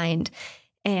 I find.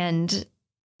 And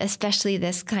especially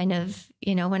this kind of,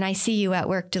 when I see you at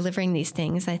work delivering these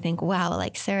things, I think, wow,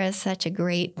 like Sara's such a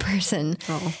great person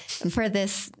for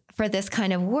this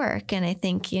kind of work. And I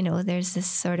think, there's this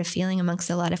sort of feeling amongst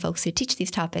a lot of folks who teach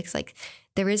these topics, like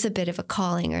there is a bit of a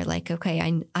calling or like,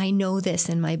 okay, I know this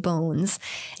in my bones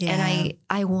and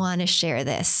I want to share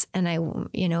this. And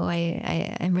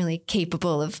I'm really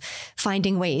capable of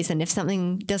finding ways. And if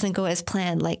something doesn't go as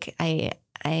planned, like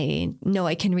I know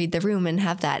I can read the room and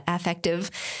have that affective,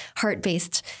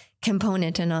 heart-based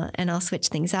component, and I'll switch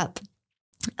things up.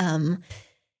 So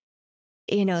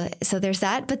there's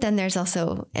that, but then there's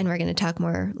also, and we're going to talk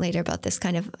more later about this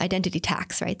kind of identity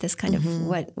tax, right? This kind of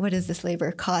what does this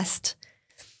labor cost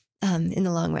in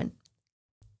the long run?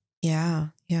 Yeah,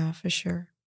 for sure.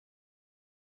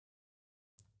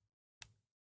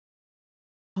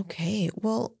 Okay,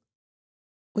 well,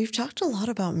 we've talked a lot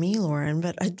about me, Lauren,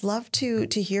 but I'd love to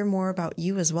hear more about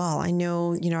you as well. I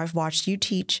know, I've watched you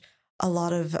teach a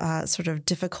lot of sort of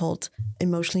difficult,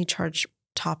 emotionally charged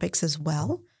topics as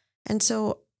well. And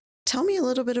so tell me a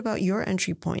little bit about your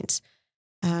entry points.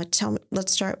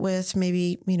 Let's start with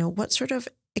maybe, what sort of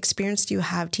experience do you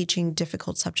have teaching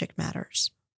difficult subject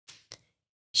matters?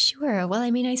 Sure. Well,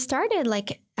 I mean, I started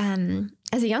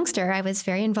as a youngster, I was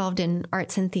very involved in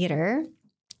arts and theater,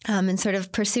 and sort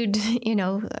of pursued,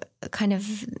 kind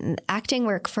of acting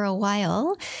work for a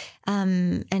while,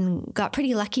 and got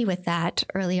pretty lucky with that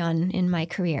early on in my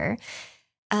career.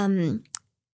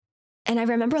 And I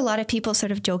remember a lot of people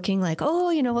sort of joking like,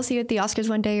 oh, we'll see you at the Oscars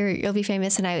one day or you'll be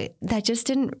famous. And that just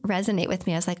didn't resonate with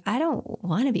me. I was like, I don't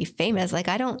want to be famous. Like,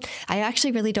 I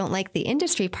actually really don't like the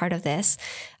industry part of this.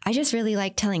 I just really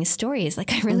like telling stories.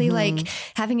 Like, I really like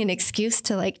having an excuse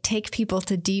to like take people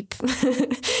to deep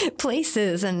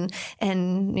places and,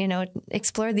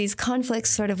 explore these conflicts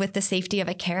sort of with the safety of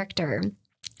a character.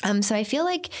 So I feel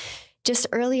like just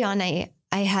early on,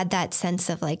 I had that sense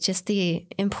of like just the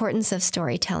importance of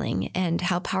storytelling and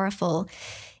how powerful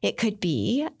it could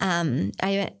be.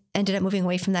 I ended up moving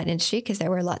away from that industry because there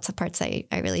were lots of parts I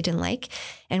really didn't like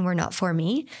and were not for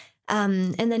me.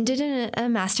 And then did a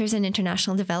master's in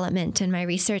international development. And my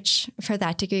research for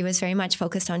that degree was very much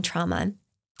focused on trauma.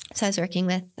 So I was working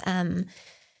with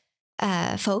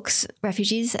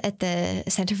refugees at the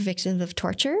Center for Victims of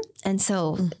Torture. And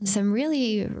so some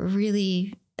really,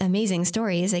 really amazing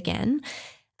stories again.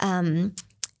 The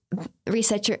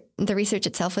research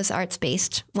itself was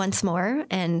arts-based once more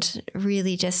and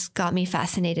really just got me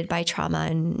fascinated by trauma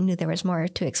and knew there was more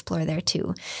to explore there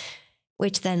too,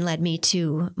 which then led me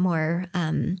to more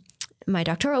my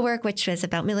doctoral work, which was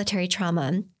about military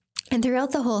trauma. And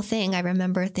throughout the whole thing, I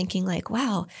remember thinking like,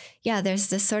 wow, yeah, there's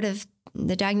this sort of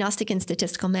the Diagnostic and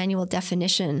Statistical Manual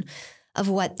definition of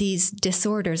what these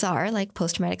disorders are, like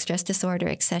post-traumatic stress disorder,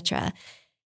 et cetera.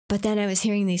 But then I was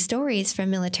hearing these stories from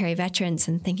military veterans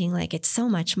and thinking like, it's so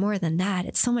much more than that.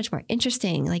 It's so much more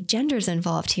interesting. Like gender's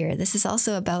involved here. This is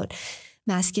also about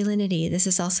masculinity. This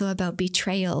is also about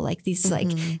betrayal, like these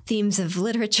like themes of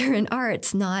literature and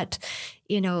arts, not,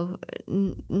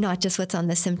 not just what's on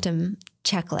the symptom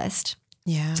checklist.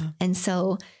 Yeah. And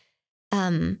so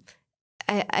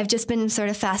I've just been sort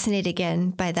of fascinated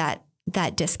again by that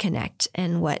disconnect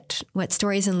and what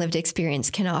stories and lived experience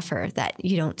can offer that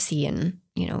you don't see in,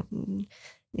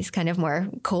 these kind of more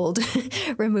cold,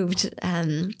 removed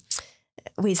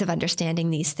ways of understanding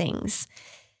these things.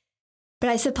 But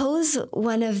I suppose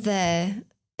one of the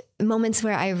moments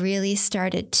where I really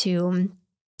started to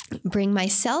bring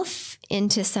myself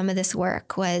into some of this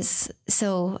work was,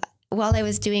 so while I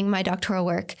was doing my doctoral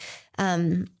work,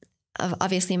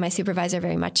 obviously my supervisor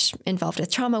very much involved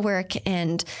with trauma work,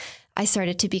 and I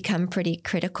started to become pretty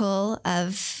critical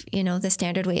of, the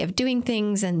standard way of doing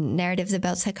things and narratives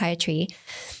about psychiatry.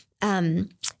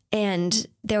 And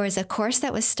there was a course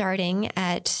that was starting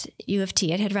at U of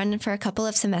T. It had run for a couple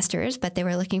of semesters, but they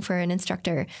were looking for an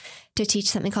instructor to teach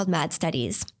something called MAD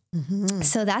studies.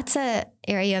 So that's an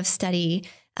area of study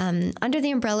under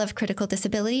the umbrella of critical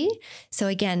disability. So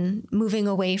again, moving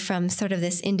away from sort of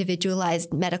this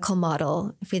individualized medical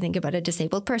model. If we think about a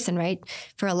disabled person, right?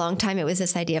 For a long time, it was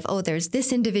this idea of, there's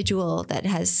this individual that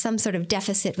has some sort of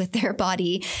deficit with their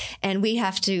body, and we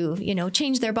have to,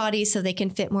 change their body so they can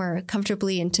fit more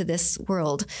comfortably into this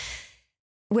world.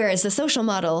 Whereas the social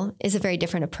model is a very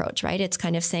different approach, right? It's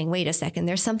kind of saying, wait a second,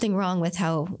 there's something wrong with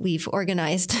how we've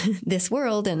organized this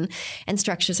world and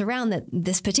structures around that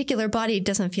this particular body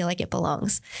doesn't feel like it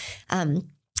belongs,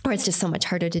 or it's just so much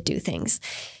harder to do things.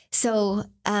 So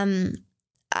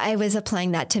I was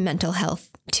applying that to mental health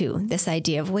too, this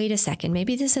idea of, wait a second,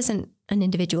 maybe this isn't an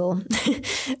individual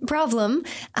problem.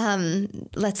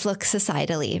 Let's look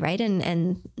societally, right?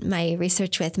 And my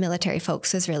research with military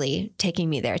folks was really taking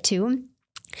me there too.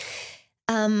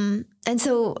 And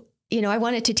so, I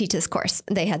wanted to teach this course.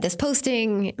 They had this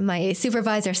posting. My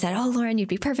supervisor said, Lauren, you'd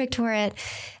be perfect for it.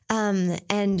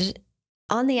 And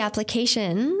on the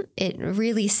application, it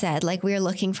really said, like, we're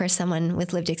looking for someone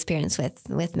with lived experience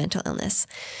with mental illness.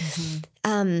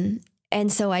 And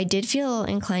so I did feel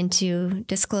inclined to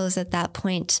disclose at that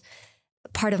point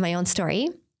part of my own story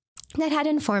that had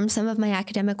informed some of my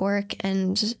academic work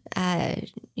and,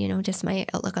 just my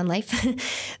outlook on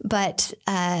life. But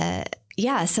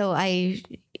so I,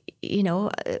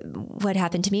 what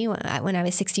happened to me when I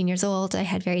was 16 years old, I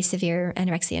had very severe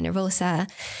anorexia nervosa,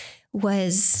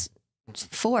 was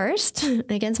forced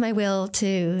against my will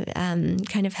to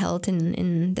kind of held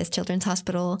in this children's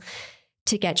hospital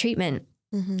to get treatment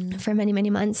for many, many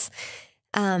months.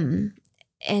 And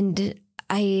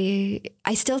I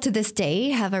still to this day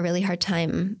have a really hard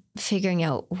time figuring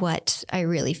out what I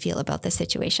really feel about the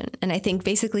situation. And I think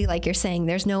basically, like you're saying,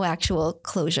 there's no actual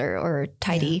closure or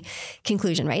tidy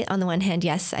conclusion, right? On the one hand,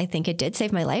 yes, I think it did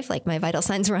save my life. Like my vital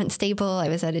signs were unstable. I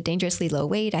was at a dangerously low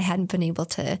weight. I hadn't been able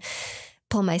to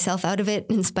pull myself out of it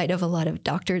in spite of a lot of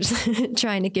doctors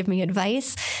trying to give me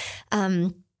advice.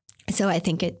 So I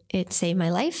think it saved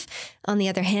my life. On the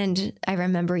other hand, I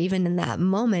remember even in that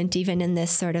moment, even in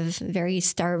this sort of very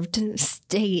starved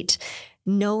state,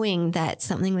 knowing that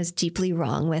something was deeply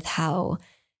wrong with how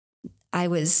I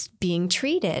was being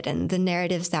treated and the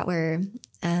narratives that were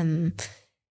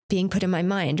being put in my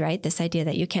mind, right? This idea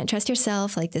that you can't trust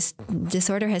yourself, like this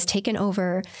disorder has taken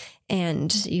over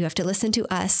and you have to listen to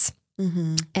us.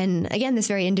 Mm-hmm. And again, this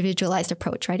very individualized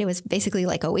approach, right? It was basically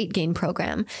like a weight gain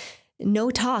program.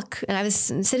 No talk. And I was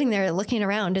sitting there looking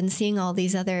around and seeing all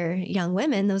these other young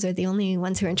women. Those are the only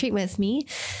ones who are in treatment with me.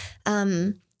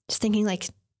 Just thinking like,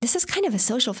 this is kind of a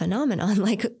social phenomenon.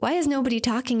 Like, why is nobody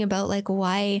talking about like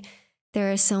why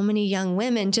there are so many young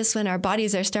women just when our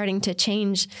bodies are starting to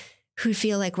change who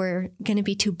feel like we're going to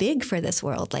be too big for this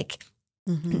world? Like,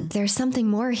 there's something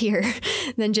more here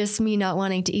than just me not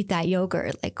wanting to eat that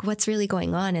yogurt. Like, what's really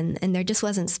going on? And there just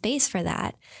wasn't space for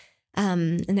that.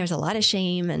 And there's a lot of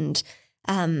shame. And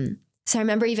so I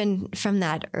remember even from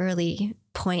that early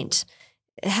point,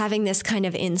 having this kind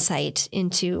of insight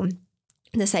into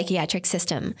the psychiatric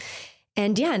system.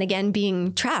 And again,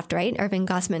 being trapped, right? Erving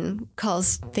Goffman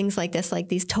calls things like this, like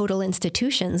these total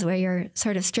institutions where you're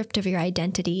sort of stripped of your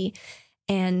identity.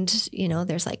 And, you know,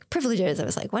 there's like privileges. It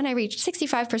was like when I reached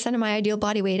 65% of my ideal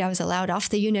body weight, I was allowed off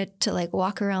the unit to like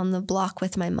walk around the block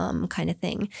with my mom kind of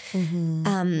thing.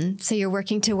 Mm-hmm. So you're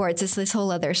working towards this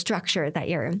whole other structure that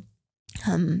you're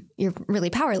really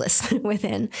powerless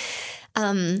within.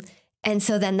 And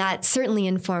so then that certainly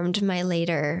informed my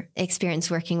later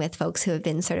experience working with folks who have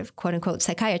been sort of quote unquote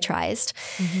psychiatrized.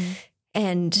 Mm-hmm.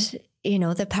 And you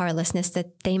know, the powerlessness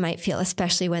that they might feel,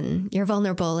 especially when you're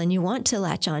vulnerable and you want to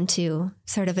latch on to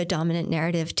sort of a dominant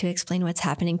narrative to explain what's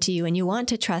happening to you. And you want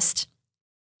to trust,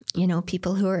 you know,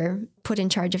 people who are put in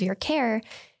charge of your care.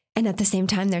 And at the same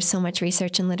time, there's so much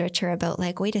research and literature about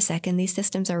like, wait a second, these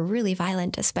systems are really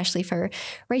violent, especially for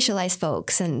racialized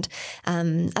folks and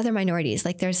other minorities.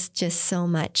 Like there's just so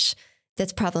much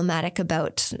that's problematic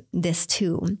about this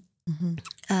too.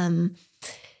 Mm-hmm.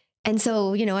 And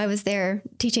so, you know, I was there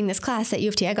teaching this class at U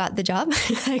of T. I got the job.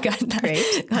 I got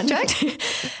that contract.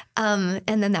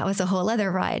 And then that was a whole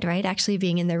other ride, right? Actually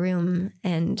being in the room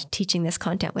and teaching this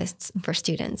content for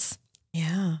students.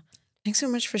 Yeah. Thanks so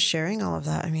much for sharing all of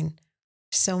that. I mean,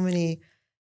 so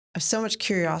much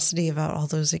curiosity about all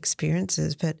those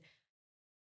experiences, but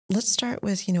let's start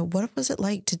with, you know, what was it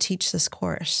like to teach this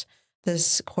course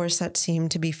that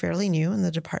seemed to be fairly new in the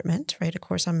department, right? A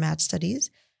course on MAD studies.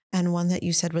 And one that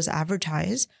you said was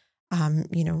advertised,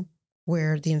 you know,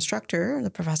 where the instructor, the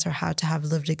professor had to have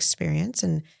lived experience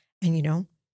and, you know,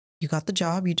 you got the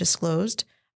job, you disclosed,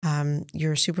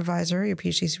 your supervisor, your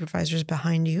PhD supervisor is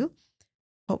behind you.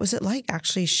 What was it like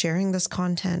actually sharing this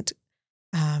content,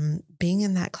 being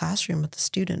in that classroom with the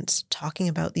students, talking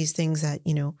about these things that,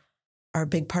 you know, are a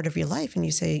big part of your life? And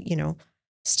you say, you know,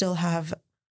 still have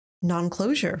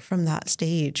non-closure from that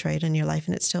stage, right, in your life,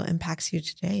 and it still impacts you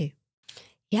today.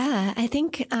 Yeah, I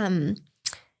think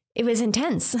it was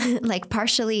intense, like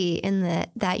partially in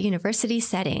that university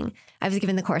setting. I was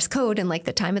given the course code and like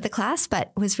the time of the class,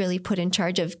 but was really put in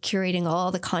charge of curating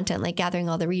all the content, like gathering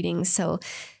all the readings. So,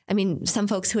 I mean, some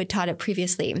folks who had taught it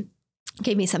previously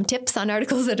gave me some tips on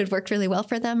articles that had worked really well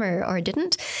for them or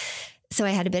didn't. So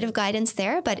I had a bit of guidance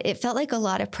there, but it felt like a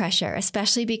lot of pressure,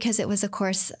 especially because it was a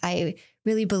course I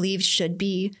really believed should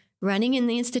be running in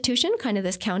the institution, kind of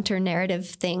this counter narrative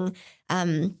thing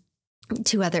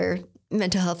to other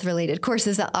mental health related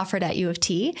courses that offered at U of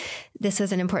T. This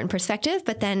was an important perspective,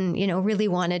 but then, you know, really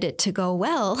wanted it to go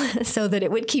well so that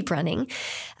it would keep running.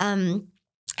 And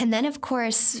then, of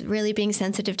course, really being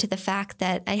sensitive to the fact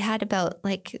that I had about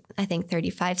like, I think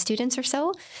 35 students or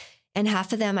so, and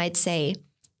half of them I'd say,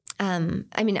 I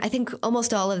mean, I think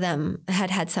almost all of them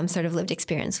had some sort of lived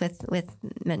experience with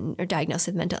men or diagnosed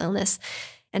with mental illness.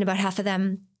 And about half of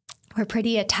them were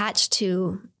pretty attached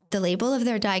to the label of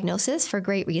their diagnosis for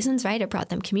great reasons, right? It brought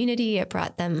them community. It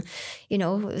brought them, you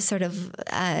know, sort of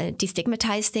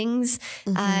destigmatized things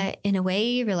in a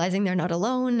way, realizing they're not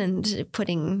alone and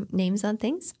putting names on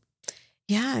things.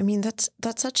 Yeah, I mean, that's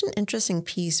such an interesting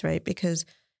piece, right? Because,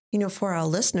 you know, for our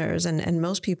listeners and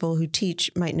most people who teach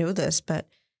might know this, but,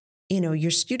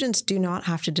 your students do not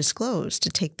have to disclose to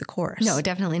take the course. No,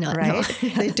 definitely not. Right? No.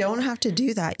 They don't have to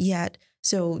do that yet.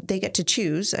 So they get to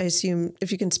choose. I assume,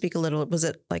 if you can speak a little, was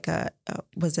it like a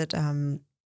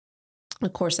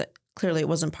course that clearly it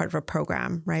wasn't part of a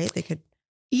program, right? They could.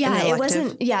 Yeah, it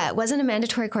wasn't. Yeah, it wasn't a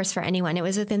mandatory course for anyone. It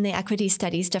was within the Equity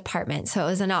Studies department, so it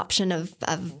was an option of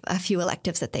a few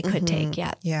electives that they could take.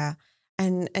 Yeah, yeah,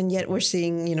 and yet we're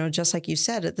seeing, just like you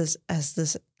said,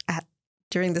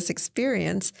 during this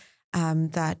experience,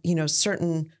 that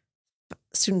certain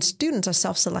students are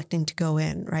self-selecting to go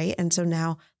in, right? And so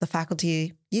now the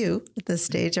faculty, you at this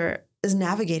stage, is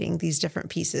navigating these different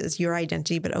pieces, your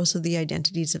identity, but also the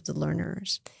identities of the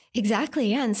learners.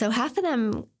 Exactly. Yeah. And so half of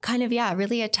them kind of,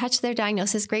 really attach their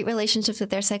diagnosis, great relationships with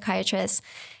their psychiatrists.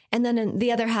 And then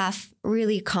the other half,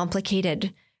 really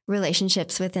complicated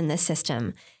relationships within the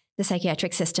system, the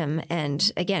psychiatric system.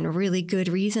 And again, really good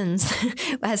reasons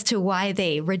as to why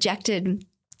they rejected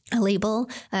a label,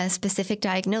 a specific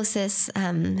diagnosis,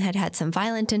 had some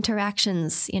violent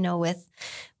interactions,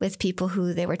 with people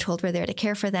who they were told were there to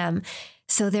care for them.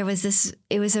 So there was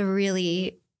it was a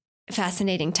really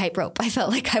fascinating tightrope. I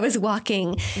felt like I was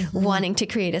walking, wanting to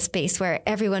create a space where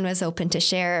everyone was open to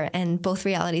share and both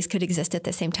realities could exist at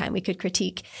the same time. We could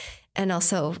critique and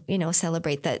also,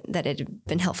 celebrate that it had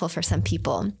been helpful for some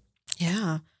people.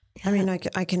 Yeah. I mean,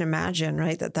 I can imagine,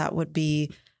 right, that would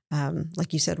be,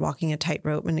 like you said, walking a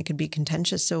tightrope, and it could be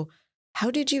contentious. So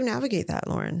how did you navigate that,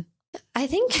 Lauren? I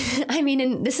think,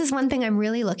 and this is one thing I'm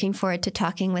really looking forward to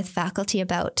talking with faculty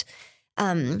about,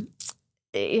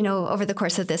 over the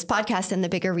course of this podcast and the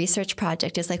bigger research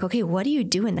project is like, okay, what do you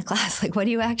do in the class? Like,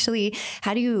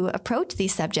 how do you approach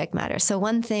these subject matters? So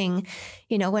one thing,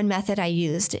 one method I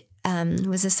used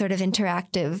was a sort of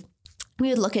interactive, we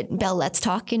would look at Bell Let's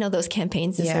Talk, those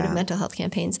campaigns, the sort of mental health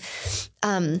campaigns.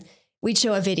 We'd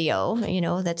show a video,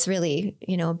 that's really,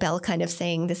 Bell kind of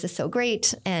saying, this is so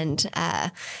great. And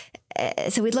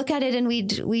so we'd look at it and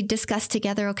we'd discuss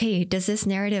together, okay, does this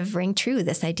narrative ring true?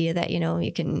 This idea that,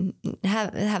 you can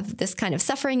have this kind of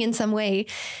suffering in some way,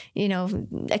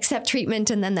 accept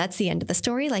treatment, and then that's the end of the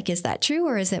story. Like, is that true?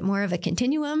 Or is it more of a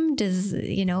continuum?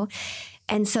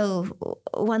 And so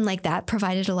one like that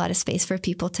provided a lot of space for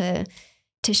people to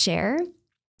share.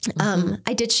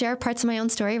 I did share parts of my own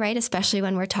story, right? Especially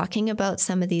when we're talking about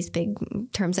some of these big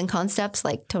terms and concepts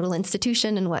like total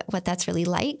institution and what that's really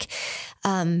like.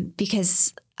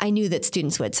 Because I knew that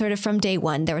students would sort of from day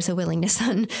one, there was a willingness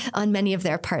on many of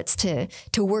their parts to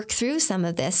work through some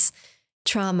of this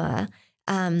trauma,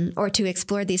 or to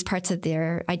explore these parts of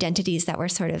their identities that were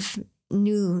sort of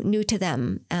new to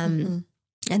them, and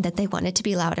that they wanted to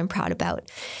be loud and proud about.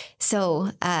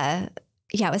 So,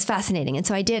 it was fascinating. And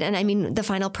so I did. And the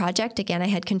final project, again, I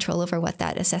had control over what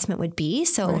that assessment would be.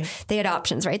 So they had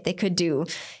options, right? They could do,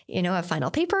 a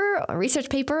final paper, a research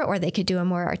paper, or they could do a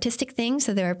more artistic thing.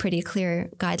 So there were pretty clear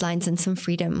guidelines and some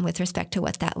freedom with respect to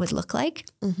what that would look like.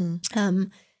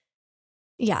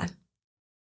 Yeah.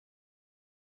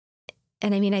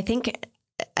 And I think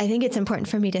it's important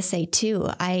for me to say too,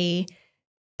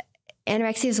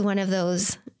 anorexia is one of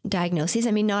those diagnoses.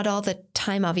 Not all the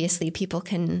time, obviously, people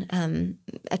can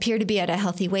appear to be at a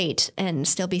healthy weight and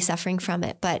still be suffering from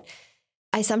it. But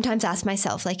I sometimes ask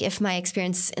myself, like, if my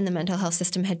experience in the mental health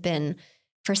system had been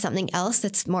for something else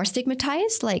that's more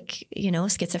stigmatized, like,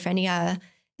 schizophrenia,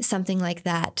 something like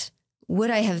that, would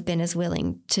I have been as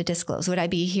willing to disclose? Would I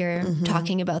be here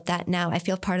talking about that now? I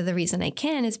feel part of the reason I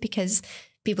can is because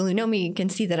people who know me can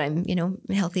see that I'm,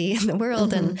 healthy in the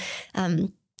world. And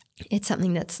it's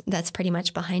something that's pretty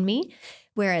much behind me.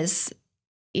 Whereas,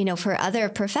 for other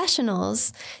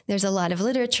professionals, there's a lot of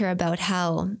literature about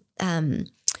how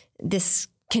this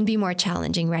can be more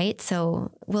challenging, right?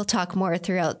 So we'll talk more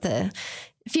throughout the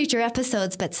future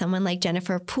episodes, but someone like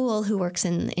Jennifer Poole, who works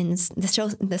in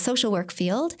the social work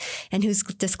field and who's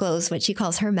disclosed what she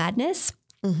calls her madness,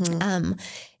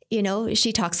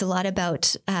 she talks a lot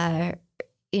about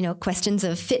questions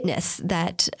of fitness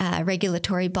that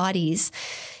regulatory bodies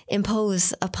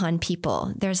impose upon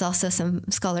people. There's also some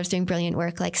scholars doing brilliant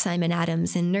work like Simon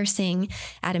Adams in nursing,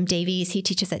 Adam Davies, he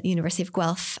teaches at the University of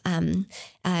Guelph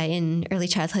in early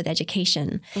childhood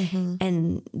education.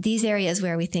 And these areas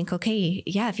where we think, okay,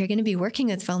 if you're going to be working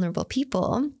with vulnerable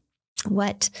people,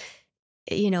 what,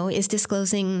 is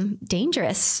disclosing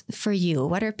dangerous for you?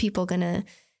 What are people going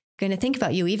to think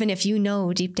about you, even if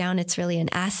deep down it's really an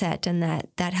asset and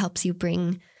that helps you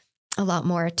bring a lot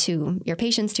more to your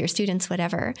patients, to your students,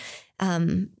 whatever.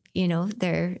 There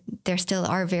still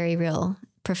are very real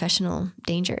professional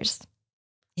dangers.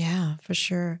 Yeah, for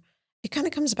sure. It kind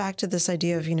of comes back to this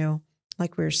idea of,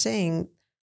 like we were saying,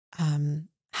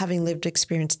 having lived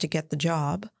experience to get the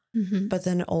job, but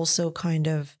then also kind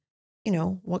of,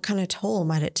 what kind of toll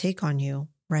might it take on you,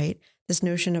 right? This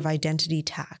notion of identity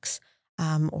tax,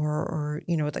 or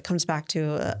that comes back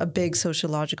to a big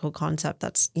sociological concept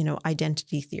that's,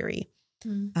 identity theory.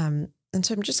 And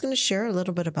so I'm just going to share a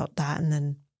little bit about that and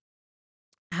then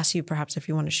ask you perhaps if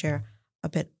you want to share a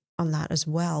bit on that as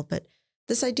well. But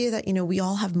this idea that, we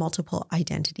all have multiple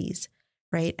identities,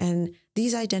 right? And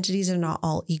these identities are not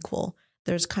all equal.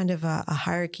 There's kind of a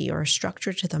hierarchy or a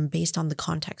structure to them based on the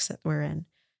context that we're in.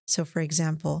 So for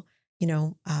example,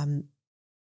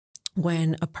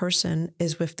 when a person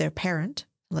is with their parent,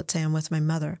 let's say I'm with my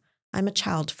mother, I'm a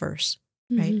child first,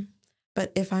 right?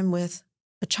 But if I'm with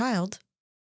a child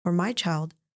or my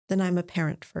child, then I'm a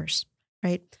parent first,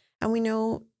 right? And we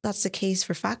know that's the case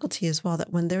for faculty as well,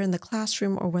 that when they're in the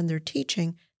classroom or when they're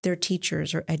teaching, they're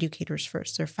teachers or educators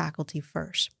first, they're faculty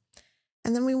first.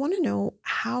 And then we want to know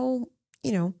how,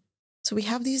 so we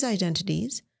have these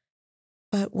identities,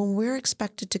 but when we're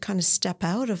expected to kind of step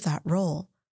out of that role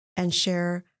and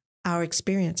share our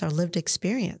experience, our lived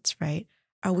experience, right?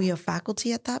 Are we a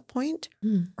faculty at that point?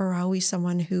 Or are we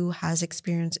someone who has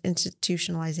experienced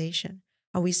institutionalization?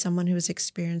 Are we someone who has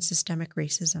experienced systemic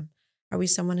racism? Are we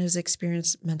someone who's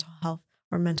experienced mental health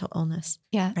or mental illness?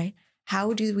 Yeah. Right?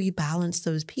 How do we balance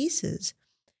those pieces?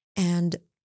 And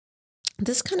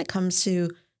this kind of comes to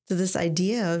this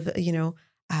idea of,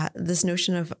 this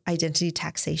notion of identity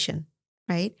taxation,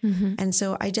 right? And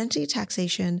so identity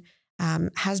taxation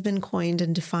has been coined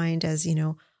and defined as,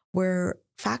 where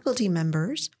faculty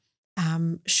members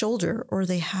shoulder or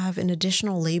they have an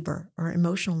additional labor or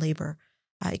emotional labor.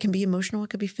 It can be emotional, it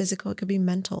could be physical, it could be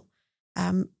mental.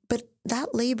 But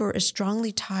that labor is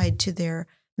strongly tied to their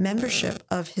membership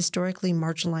of historically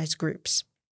marginalized groups,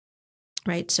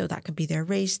 right? So that could be their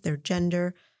race, their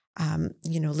gender,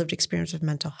 lived experience of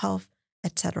mental health,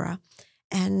 etc.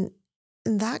 And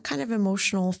that kind of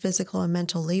emotional, physical, and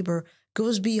mental labor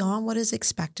goes beyond what is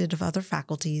expected of other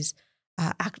faculty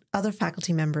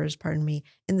members,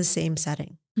 in the same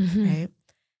setting, right?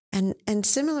 And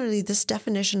similarly, this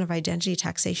definition of identity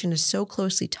taxation is so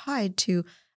closely tied to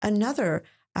another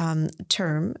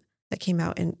term that came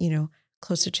out in,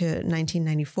 closer to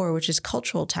 1994, which is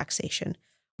cultural taxation,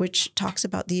 which talks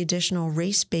about the additional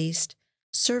race-based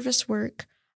service work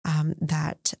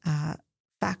that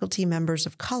faculty members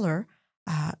of color,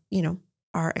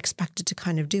 are expected to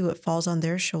kind of do. It falls on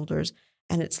their shoulders,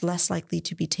 and it's less likely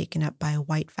to be taken up by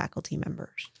white faculty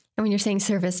members. And when you're saying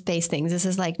service-based things, this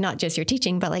is like not just your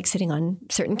teaching, but like sitting on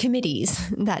certain committees,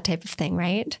 that type of thing,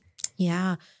 right?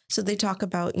 Yeah. So they talk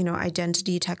about,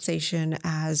 identity taxation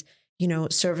as,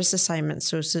 service assignments.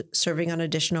 So serving on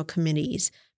additional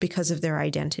committees because of their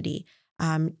identity,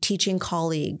 teaching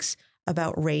colleagues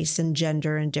about race and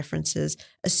gender and differences,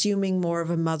 assuming more of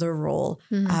a mother role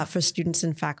for students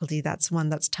and faculty. That's one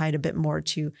that's tied a bit more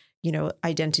to,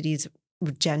 identities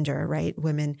with gender, right?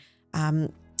 Women.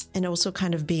 And also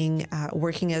kind of being,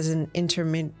 working as an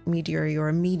intermediary or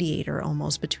a mediator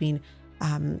almost between,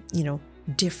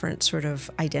 different sort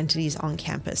of identities on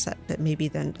campus that maybe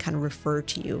then kind of refer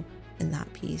to you in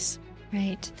that piece.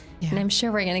 Right. Yeah. And I'm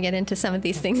sure we're going to get into some of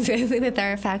these things with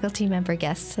our faculty member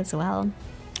guests as well.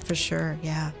 For sure.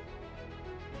 Yeah.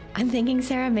 I'm thinking,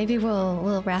 Sara, maybe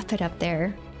we'll wrap it up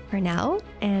there for now.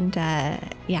 And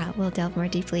we'll delve more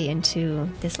deeply into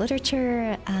this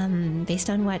literature based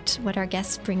on what our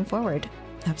guests bring forward.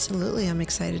 Absolutely. I'm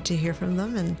excited to hear from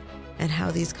them and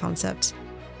how these concepts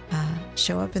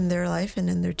show up in their life and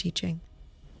in their teaching.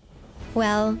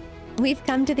 Well, we've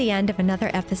come to the end of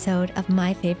another episode of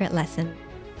My Favorite Lesson,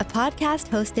 a podcast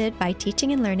hosted by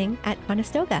Teaching and Learning at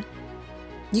Conestoga.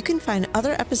 You can find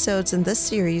other episodes in this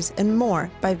series and more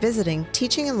by visiting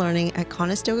Teaching and Learning at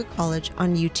Conestoga College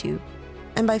on YouTube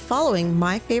and by following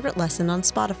My Favorite Lesson on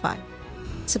Spotify.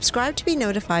 Subscribe to be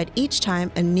notified each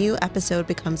time a new episode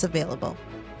becomes available.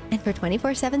 And for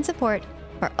 24/7 support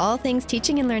for all things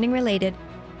teaching and learning related,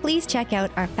 please check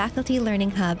out our Faculty Learning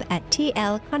Hub at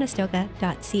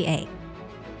tlconestoga.ca.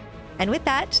 And with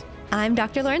that, I'm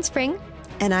Dr. Lauren Spring.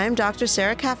 And I'm Dr.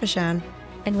 Sara Kafashan.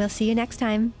 And we'll see you next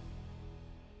time.